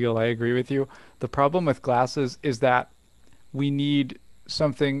be ideal. I agree with you. The problem with glasses is that we need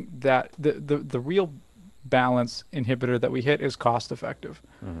something that the real balance inhibitor that we hit is cost effective.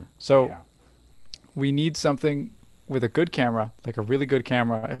 So we need something with a good camera, like a really good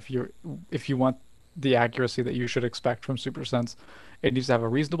camera. If you want the accuracy that you should expect from SuperSense, it needs to have a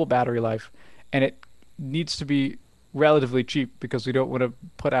reasonable battery life, and it needs to be relatively cheap, because we don't want to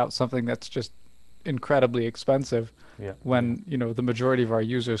put out something that's just incredibly expensive when the majority of our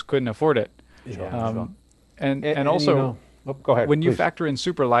users couldn't afford it. And also, go ahead, when you please. factor in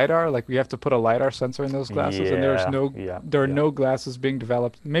super LiDAR, like we have to put a LiDAR sensor in those glasses, and there are no glasses being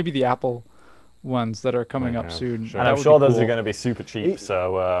developed. Maybe the Apple ones that are coming up soon. And I'm sure those are going to be super cheap.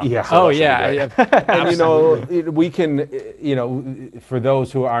 So and we can, for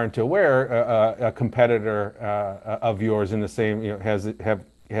those who aren't aware, a competitor of yours in the same,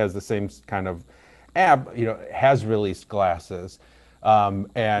 has the same kind of app, has released glasses.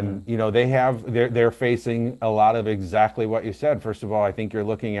 And they're facing a lot of exactly what you said. First of all, I think you're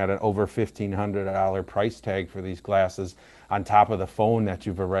looking at an over $1,500 price tag for these glasses, on top of the phone that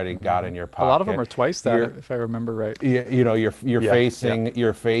you've already got in your pocket. A lot of them are twice that, if I remember right. You're facing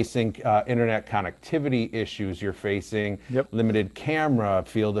internet connectivity issues. You're facing limited camera,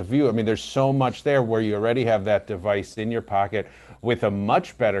 field of view. I mean, there's so much there where you already have that device in your pocket with a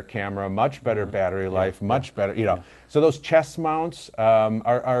much better camera, much better battery life, much better, So those chest mounts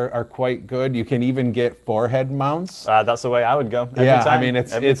are quite good. You can even get forehead mounts. That's the way I would go. Every time. I mean,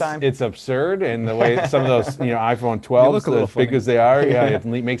 it's absurd in the way some of those, iPhone 12s, as big as they are, it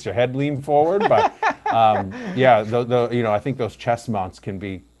makes your head lean forward. But I think those chest mounts can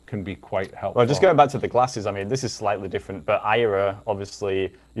be quite helpful. Well, just going back to the glasses, I mean, this is slightly different, but Aira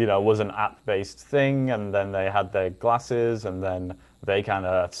obviously, was an app-based thing, and then they had their glasses, and then they kind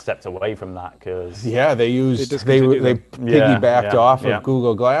of stepped away from that because they piggybacked off of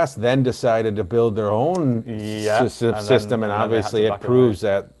Google Glass, then decided to build their own system, and obviously it proves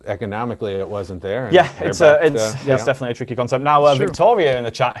that economically it wasn't there. It's definitely a tricky concept. Now, Victoria in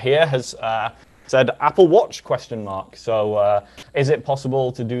the chat here has said Apple Watch ? So is it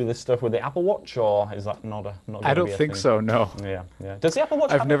possible to do this stuff with the Apple Watch, or is that not I don't think so, no. Does the Apple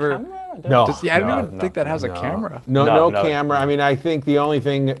Watch have a camera? No. I don't even think that has a camera. No camera. I mean, I think the only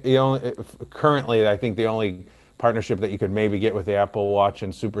partnership that you could maybe get with the Apple Watch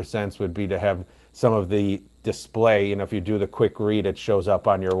and SuperSense would be to have some of the display. If you do the quick read, it shows up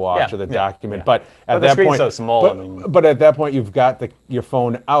on your watch or the document. But at that point, so small. But at that point, you've got your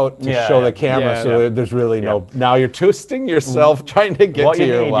phone out to show the camera, so there's really no. Now you're twisting yourself trying to get to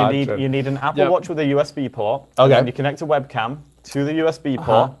your watch. You need an Apple Watch with a USB port. Okay. And you connect a webcam to the USB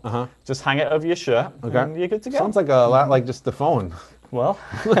port. Just hang it over your shirt. And you're good to go. Sounds like a lot like just the phone. Well,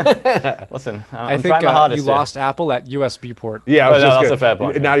 listen, I think trying my hardest you lost Apple at USB port. Yeah, that's a fair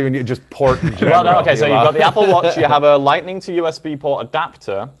point. Not even just port in general. Well, okay, so you've got the Apple Watch. You have a Lightning to USB port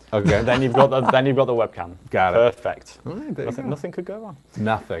adapter. Okay. And then you've got the webcam. Got it. Perfect. Nothing could go wrong.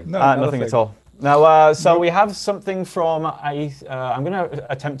 Nothing. Nothing at all. Now, so we have something from, I'm going to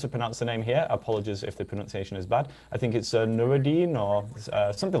attempt to pronounce the name here. Apologies if the pronunciation is bad. I think it's Nuruddin or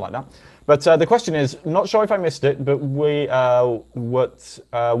something like that. But the question is, not sure if I missed it, but when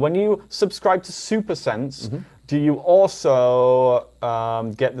you subscribe to SuperSense, do you also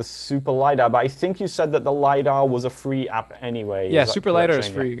get the Super LiDAR? But I think you said that the LiDAR was a free app anyway. Yeah, Super LiDAR is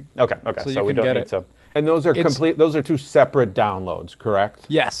free. Okay, so we don't need to. And those are those are two separate downloads, correct?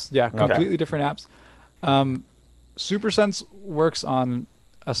 Yes, completely different apps. SuperSense works on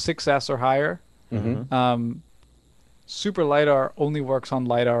a 6S or higher. Super LiDAR only works on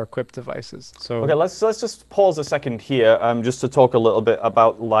LiDAR-equipped devices. So okay, let's just pause a second here, just to talk a little bit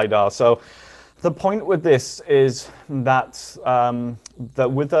about LiDAR. So the point with this is that that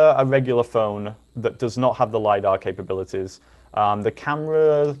with a regular phone that does not have the LiDAR capabilities, the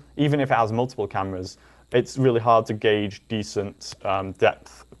camera, even if it has multiple cameras, it's really hard to gauge decent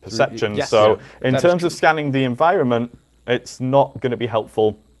depth perception. In terms of scanning the environment, it's not going to be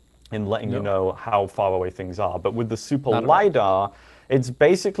helpful in letting you know how far away things are. But with the Super LiDAR, it's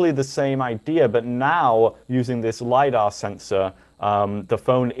basically the same idea, but now using this LiDAR sensor, the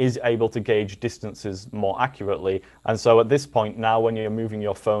phone is able to gauge distances more accurately. And so at this point now, when you're moving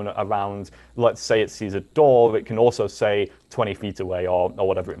your phone around, let's say it sees a door, it can also say 20 feet away or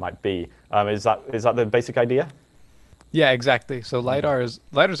whatever it might be. Is that the basic idea? Yeah, exactly. So LiDAR is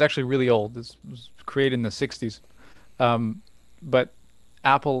actually really old. It was created in the 60s. But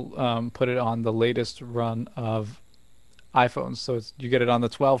Apple put it on the latest run of iPhones. So you get it on the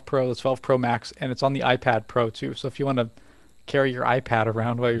 12 Pro, the 12 Pro Max, and it's on the iPad Pro too. So if you want to carry your iPad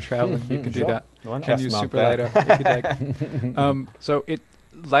around while you're traveling, you can do that. And use Super LiDAR if you like. So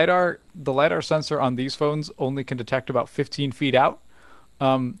the LiDAR sensor on these phones only can detect about 15 feet out.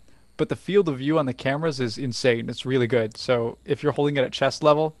 But but the field of view on the cameras is insane. It's really good. So if you're holding it at chest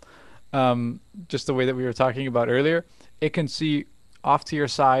level, just the way that we were talking about earlier, it can see off to your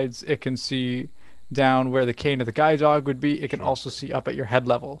sides. It can see down where the cane of the guide dog would be. It can also see up at your head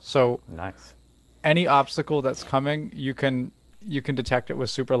level. So nice. Any obstacle that's coming, you can detect it with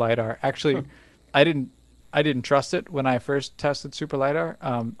Super LiDAR. Actually, I didn't trust it when I first tested Super LiDAR.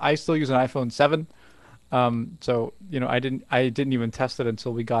 I still use an iPhone 7. So I didn't even test it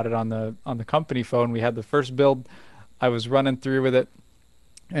until we got it on the company phone. We had the first build. I was running through with it,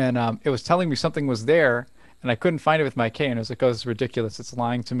 and it was telling me something was there, and I couldn't find it with my cane. I was like, "Oh, this is ridiculous! It's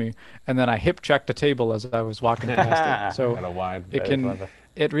lying to me." And then I hip checked a table as I was walking past it. So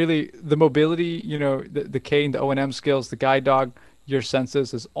it really, the mobility, the cane, the O&M skills, the guide dog, your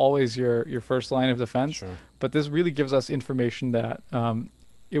senses is always your first line of defense. Sure. But this really gives us information that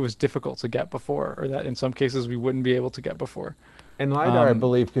it was difficult to get before, or that in some cases we wouldn't be able to get before. And LiDAR, I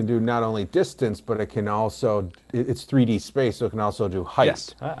believe, can do not only distance, but it can also, it's 3D space, so it can also do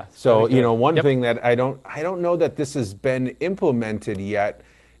height. Yes. So, one thing that I don't know that this has been implemented yet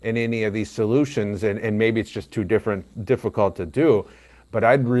in any of these solutions, and maybe it's just too difficult to do, but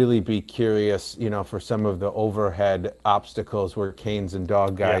I'd really be curious, for some of the overhead obstacles where canes and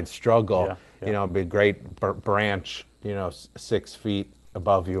dog guides struggle, it'd be a great branch, 6 feet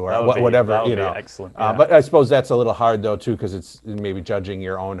above you or whatever, that would be excellent. But I suppose that's a little hard though too, because it's maybe judging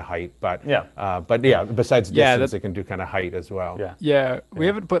your own height. But besides distance, it can do kind of height as well. We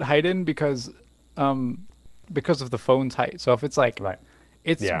haven't put height in because of the phone's height. So if it's like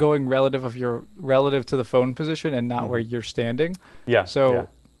it's going relative to the phone position and not where you're standing. So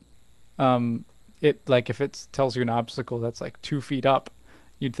if it tells you an obstacle that's like 2 feet up,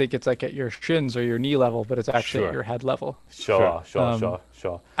 you'd think it's like at your shins or your knee level, but it's actually at your head level. Sure.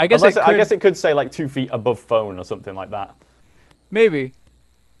 I guess it could say like 2 feet above phone or something like that. Maybe.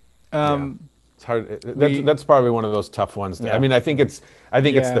 It's hard. That's probably one of those tough ones. I mean, I think it's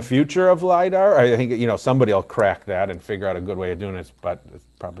the future of LiDAR. I think somebody will crack that and figure out a good way of doing it, but it's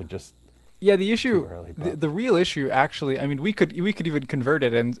probably just the issue. The real issue, actually. I mean, we could even convert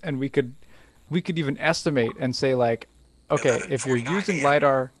it and we could even estimate and say like, okay, if you're using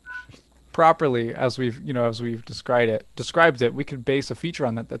LiDAR properly, as we've described it, we could base a feature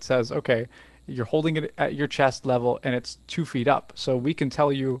on that says, okay, you're holding it at your chest level and it's 2 feet up, so we can tell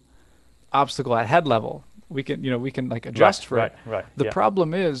you obstacle at head level. We can like adjust for it. The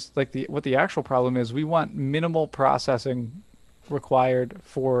problem is what the actual problem is. We want minimal processing required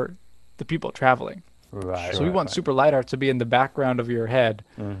for the people traveling. So we want Super LiDAR to be in the background of your head.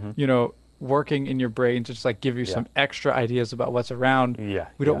 Working in your brain to just like give you some extra ideas about what's around.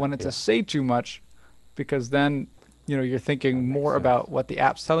 We don't want it to say too much, because then you're thinking more about what the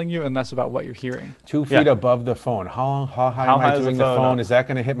app's telling you and less about what you're hearing. 2 feet above the phone. How high am I doing the phone? Is that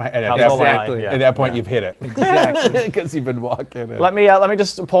going to hit my head? At that point, you've hit it. Exactly. Because you've been walking. Let me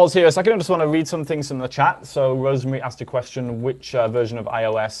just pause here a second. I just want to read some things from the chat. So Rosemary asked a question: which version of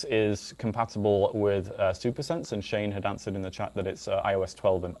iOS is compatible with SuperSense? And Shane had answered in the chat that it's iOS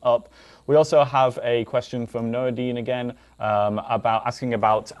 12 and up. We also have a question from Noadine again asking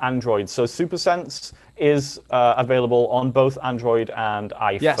about Android. So SuperSense is available on both Android and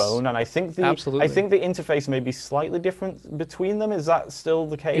iPhone, and I think the interface may be slightly different between them. Is that still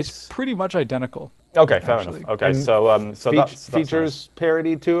the case? It's pretty much identical. Okay, fair enough. Okay, and so that's features nice.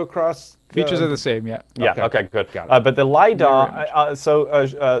 Parity too across. Features are the same, Yeah. Okay, good. But the LiDAR.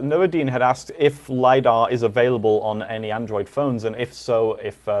 Noadine had asked if LiDAR is available on any Android phones, and if so,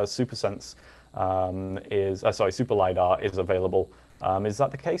 if SuperSense Super LiDAR is available. Is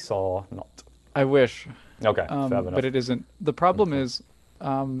that the case or not? I wish. Okay, fair enough. But it isn't. The problem is,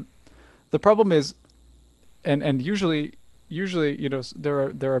 and usually,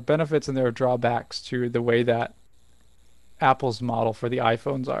 there are benefits and there are drawbacks to the way that Apple's model for the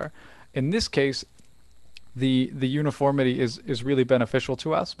iPhones are. In this case, the uniformity is really beneficial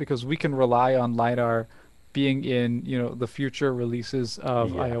to us, because we can rely on LiDAR being in the future releases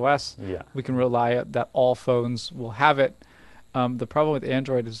of iOS. We can rely that all phones will have it. The problem with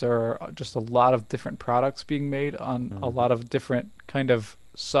Android is there are just a lot of different products being made on a lot of different kind of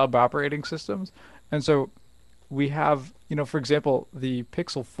sub-operating systems. And so we have, for example, the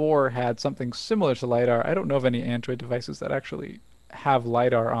Pixel 4 had something similar to LiDAR. I don't know of any Android devices that actually have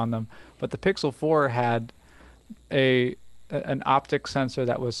LiDAR on them, but the Pixel 4 had an optic sensor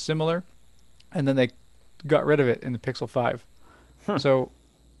that was similar, and then they got rid of it in the Pixel 5. So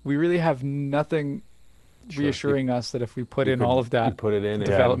we really have nothing reassuring us that if we put in all of that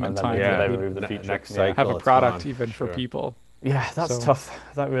development time, have a product even for people. Yeah, that's tough.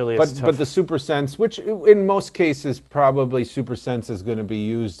 That really is tough. But the SuperSense, which in most cases probably SuperSense is going to be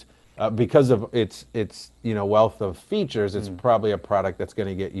used because of its wealth of features, it's probably a product that's going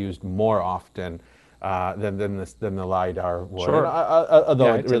to get used more often than the LiDAR would. Sure.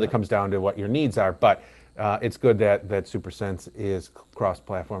 Although it really comes down to what your needs are, but it's good that SuperSense is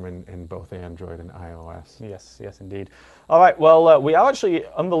cross-platform in both Android and iOS. Yes, indeed. All right, well, we are actually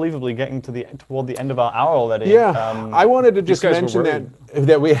unbelievably getting toward the end of our hour already. Yeah, I wanted to just mention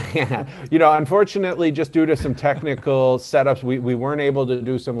that we, unfortunately, just due to some technical setups, we weren't able to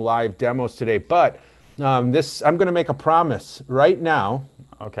do some live demos today. But I'm going to make a promise right now.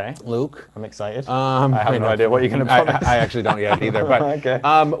 Okay, Luke, I'm excited. I have no idea what you're going to promise. I actually don't yet either. But okay.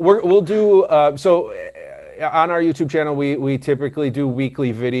 We'll do so. On our YouTube channel, we typically do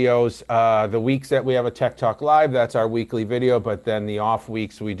weekly videos. The weeks that we have a Tech Talk Live, that's our weekly video, but then the off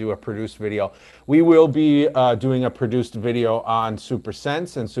weeks, we do a produced video. We will be doing a produced video on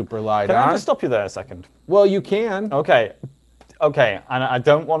SuperSense and Super LiDAR. Can I just stop you there a second? Well, you can. Okay, and I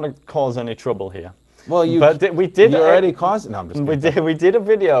don't want to cause any trouble here. Well, we did already caused it. No, I'm just kidding. We did a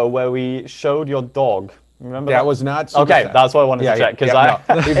video where we showed your dog. Remember that was not SuperSense. Okay, that's what I wanted to check because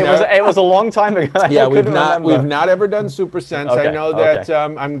it was a long time ago. Yeah, we've not ever done SuperSense. Okay, I know that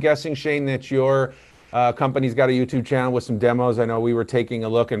I'm guessing, Shane, that your company's got a YouTube channel with some demos. I know we were taking a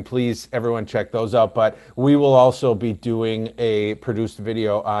look, and please, everyone, check those out. But we will also be doing a produced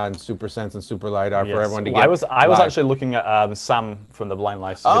video on SuperSense and Super LiDAR for everyone to get. I was actually looking at Sam from the Blind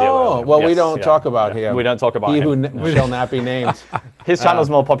Life video. Oh, well, we don't talk about him. We don't talk about him. He who shall not be named. His channel's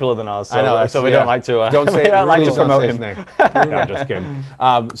more popular than ours, so, I know, so we don't like to. Don't say. Please don't promote his name. No, I'm just kidding.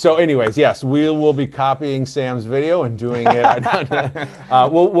 So, anyways, yes, we will be copying Sam's video and doing it.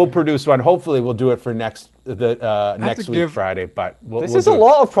 We'll produce one. Hopefully, we'll do it for next week Friday. But this is a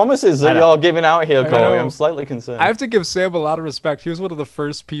lot of promises that you're giving out here, Corey. I'm slightly concerned. I have to give Sam a lot of respect. He was one of the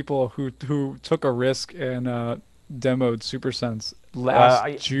first people who took a risk and demoed SuperSense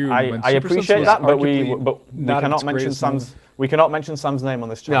last June. I appreciate that, but we cannot mention Sam's. We cannot mention Sam's name on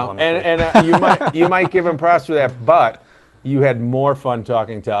this channel. No, and you might give him props for that, but you had more fun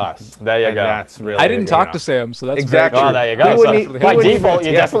talking to us. There you go. That's really. I didn't talk to Sam, so that's exactly. Oh, there you go. So by default,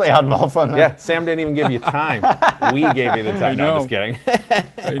 you definitely had more fun. Yeah, Sam didn't even give you time. We gave you the time. No, I'm just kidding.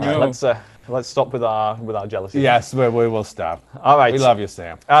 I know. Let's stop with our jealousy. Yes, we will stop. All right. We love you,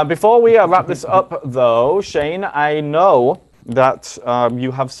 Sam. Before we wrap this up, though, Shane, I know that you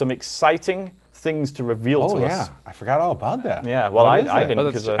have some exciting things to reveal to us. Oh, yeah. I forgot all about that. Yeah, well, I didn't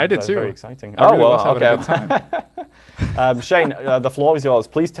because I did too. Very exciting. I really was having a good time. Shane, the floor is yours.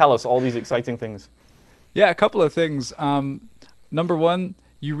 Please tell us all these exciting things. Yeah, a couple of things. Number one,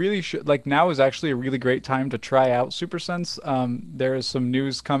 you really should, now is actually a really great time to try out SuperSense. There is some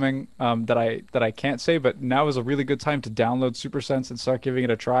news coming that I can't say, but now is a really good time to download SuperSense and start giving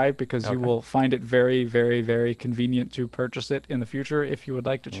it a try because you will find it very, very, very convenient to purchase it in the future if you would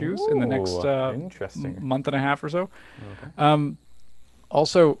like to choose in the next month and a half or so. Okay.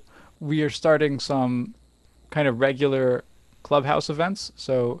 Also, we are starting some kind of regular Clubhouse events,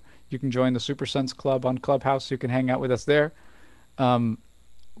 so you can join the SuperSense Club on Clubhouse. You can hang out with us there.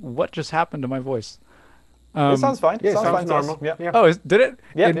 What just happened to my voice? It sounds fine. Yeah, it sounds fine normal. Yeah. Oh, did it?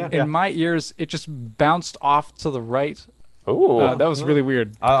 Yeah. In my ears, it just bounced off to the right. Ooh. That was really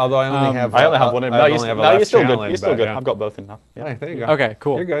weird. Although I only have. I only have one in. No, you're still good. You're still good. Yeah. I've got both in now. Yeah. Right, there you go. Okay,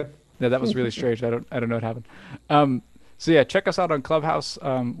 cool. You're good. Yeah, that was really strange. I don't know what happened. So yeah, check us out on Clubhouse.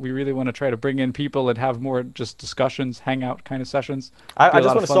 We really want to try to bring in people and have more just discussions, hangout kind of sessions. I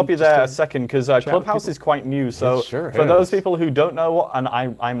just want to stop you there a second because Clubhouse is quite new. So for those people who don't know what, and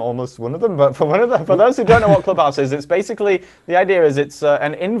I'm almost one of them, but for those who don't know what Clubhouse is, it's basically, the idea is it's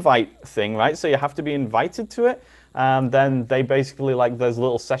an invite thing, right? So you have to be invited to it. Then they basically, there's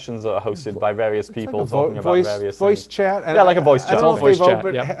little sessions that are hosted by various people talking about various voice things. chat. Yeah, like a voice chat.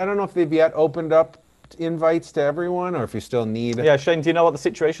 I don't know if they've yet opened up invites to everyone, or if you still need. Yeah, Shane, do you know what the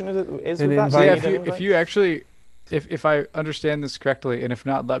situation is with that? So yeah, if you actually, if I understand this correctly, and if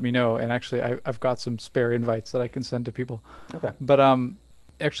not, let me know. And actually, I've got some spare invites that I can send to people. Okay. But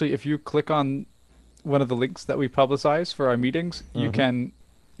actually, if you click on one of the links that we publicize for our meetings,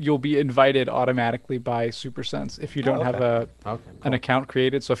 you'll be invited automatically by SuperSense if you don't have an account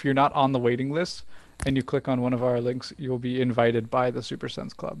created. So if you're not on the waiting list and you click on one of our links, you'll be invited by the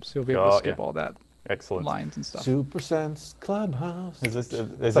SuperSense Club. So you'll be able to skip all that. Excellent. Lines and stuff. SuperSense Clubhouse. Is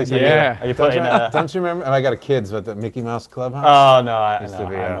this yeah. Are you putting don't you remember? I got a kids with the Mickey Mouse Clubhouse. Oh no, I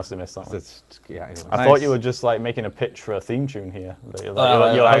must have missed that one. I thought you were just making a pitch for a theme tune here. You're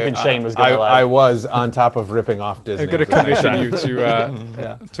hoping Shane was going to I was on top of ripping off Disney. I'm going to commission you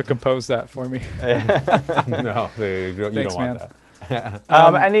to compose that for me. No, you don't want that.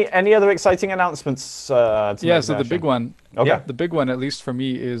 Any other exciting announcements? So the big one. Okay. Yeah, the big one, at least for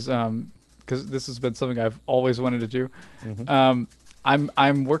me, is because this has been something I've always wanted to do.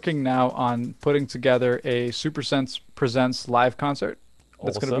 I'm working now on putting together a SuperSense Presents live concert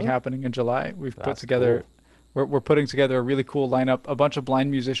that's going to be happening in July. We've put together. Cool. We're putting together a really cool lineup, a bunch of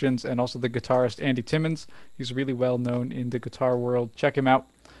blind musicians, and also the guitarist Andy Timmons. He's really well known in the guitar world. Check him out.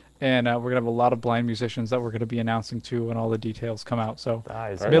 And we're going to have a lot of blind musicians that we're going to be announcing to when all the details come out. So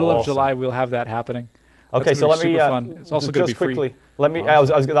middle of July, we'll have that happening. Okay, so let me fun. It's also going to be quickly. Free. Let me.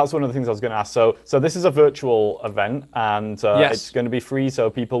 That's one of the things I was going to ask. So this is a virtual event, and it's going to be free, so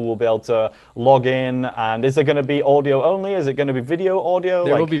people will be able to log in. And is it going to be audio only? Is it going to be video, audio?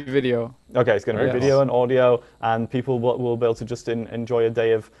 There will be video. Okay, it's going to be video and audio, and people will be able to just enjoy a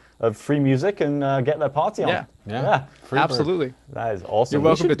day of free music and get their party on. Yeah. Bird. Absolutely. That is awesome. You're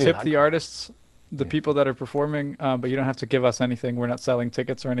welcome to tip the artists, the people that are performing, but you don't have to give us anything. We're not selling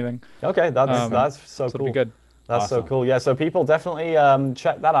tickets or anything. Okay, that's so cool. It'll be good. That's so cool. Yeah, so people definitely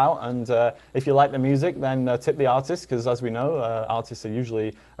check that out, and if you like the music, then tip the artists, because as we know, artists are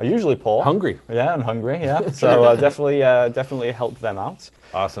usually poor, hungry. Yeah, and hungry. Yeah, so definitely help them out.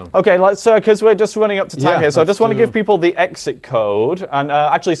 Awesome. Okay, let's because we're just running up to time here, so I just want to give people the exit code. And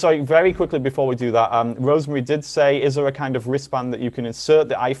actually, sorry, very quickly before we do that, Rosemary did say, is there a kind of wristband that you can insert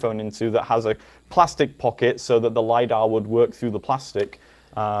the iPhone into that has a plastic pocket so that the LiDAR would work through the plastic?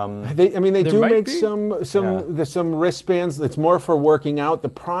 They do make some wristbands. It's more for working out. The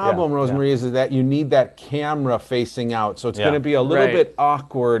problem, Rosemary, is that you need that camera facing out, so it's going to be a little bit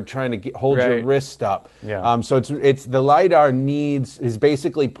awkward trying to hold your wrist up. So it's the LiDAR is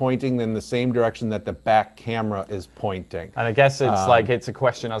basically pointing in the same direction that the back camera is pointing. And I guess it's it's a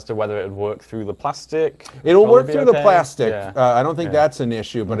question as to whether it would work through the plastic. It'll work through the plastic. I don't think that's an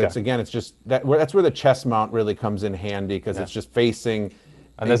issue, but it's just that's where the chest mount really comes in handy, because it's just facing.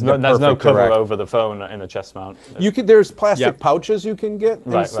 And there's no cover over the phone in a chest mount. There's plastic pouches you can get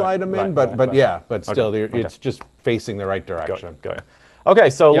and slide them in, but still, it's just facing the right direction. Got it.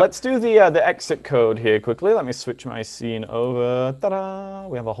 Okay, so let's do the exit code here quickly. Let me switch my scene over. Ta-da!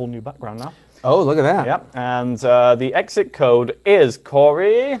 We have a whole new background now. Oh, look at that. Yep, and the exit code is,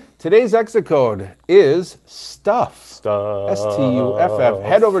 Corey? Today's exit code is STUFF. STUFF. STUFF.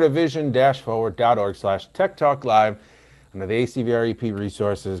 Head over to vision-forward.org/Tech Talk Live. Under the ACVR EP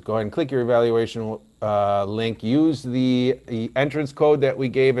resources, go ahead and click your evaluation link. Use the entrance code that we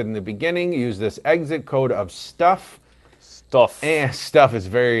gave in the beginning. Use this exit code of STUFF. And STUFF is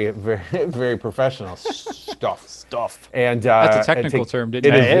very, very, very professional. Stuff. And that's a technical term,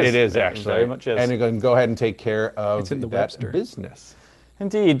 didn't it? It is actually. Very much is. And you can go ahead and take care of that Webster business.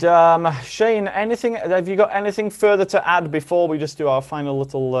 Indeed. Shane, have you got anything further to add before we just do our final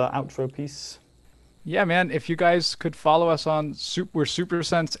little outro piece? Yeah, man, if you guys could follow us on, we're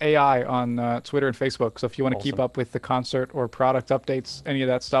SuperSense AI on Twitter and Facebook. So if you want to keep up with the concert or product updates, any of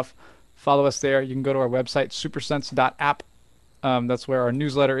that stuff, follow us there. You can go to our website, supersense.app. That's where our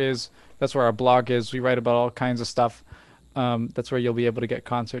newsletter is. That's where our blog is. We write about all kinds of stuff. That's where you'll be able to get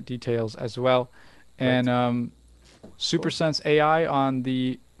concert details as well. And SuperSense AI on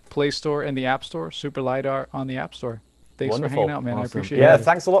the Play Store and the App Store, Super LiDAR on the App Store. Thanks for hanging out, man. Awesome. I appreciate it. Yeah,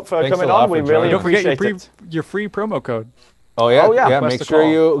 thanks a lot for coming on. We really appreciate it. Don't forget your free promo code. Oh yeah. Request Make sure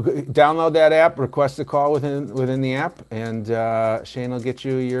you download that app, request a call within the app, and Shane will get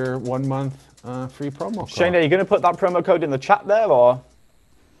you your 1 month free promo code. Shane, are you going to put that promo code in the chat there, or?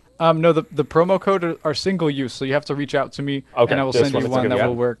 No, the promo code are single use, so you have to reach out to me, and I will send you one that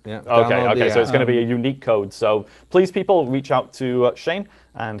will work. Yeah. Okay. So it's going to be a unique code. So please, people, reach out to Shane,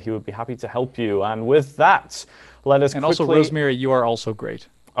 and he would be happy to help you. And with that, let us and quickly... also, Rosemary, you are also great.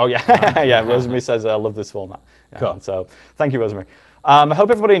 Oh, yeah. Yeah, Rosemary says, I love this format. Yeah, cool. So thank you, Rosemary. I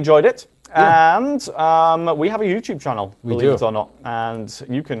hope everybody enjoyed it. Yeah. And we have a YouTube channel, believe it or not. And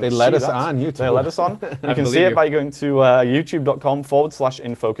you can They let us on YouTube. They let us on. You can see it by going to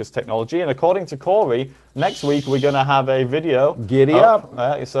youtube.com/infocus technology. And according to Corey, next week we're going to have a video. Giddy up.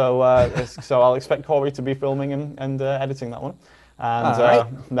 So I'll expect Corey to be filming and editing that one.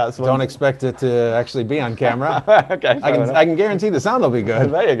 And that's don't expect it to actually be on camera. Okay, I can guarantee the sound will be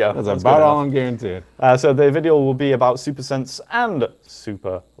good. There you go. That's about all I'm guaranteed. So the video will be about SuperSense and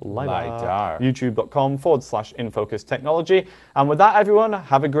Super LiDAR. youtube.com/infocus technology. And with that, everyone,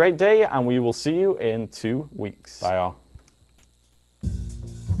 have a great day, and we will see you in 2 weeks. Bye, all.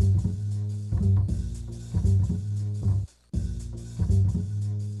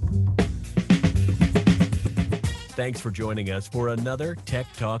 Thanks for joining us for another Tech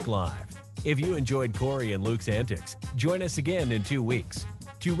Talk Live. If you enjoyed Corey and Luke's antics, join us again in 2 weeks.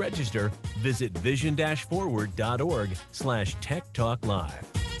 To register, visit vision-forward.org/Tech Talk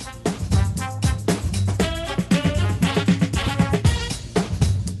Live.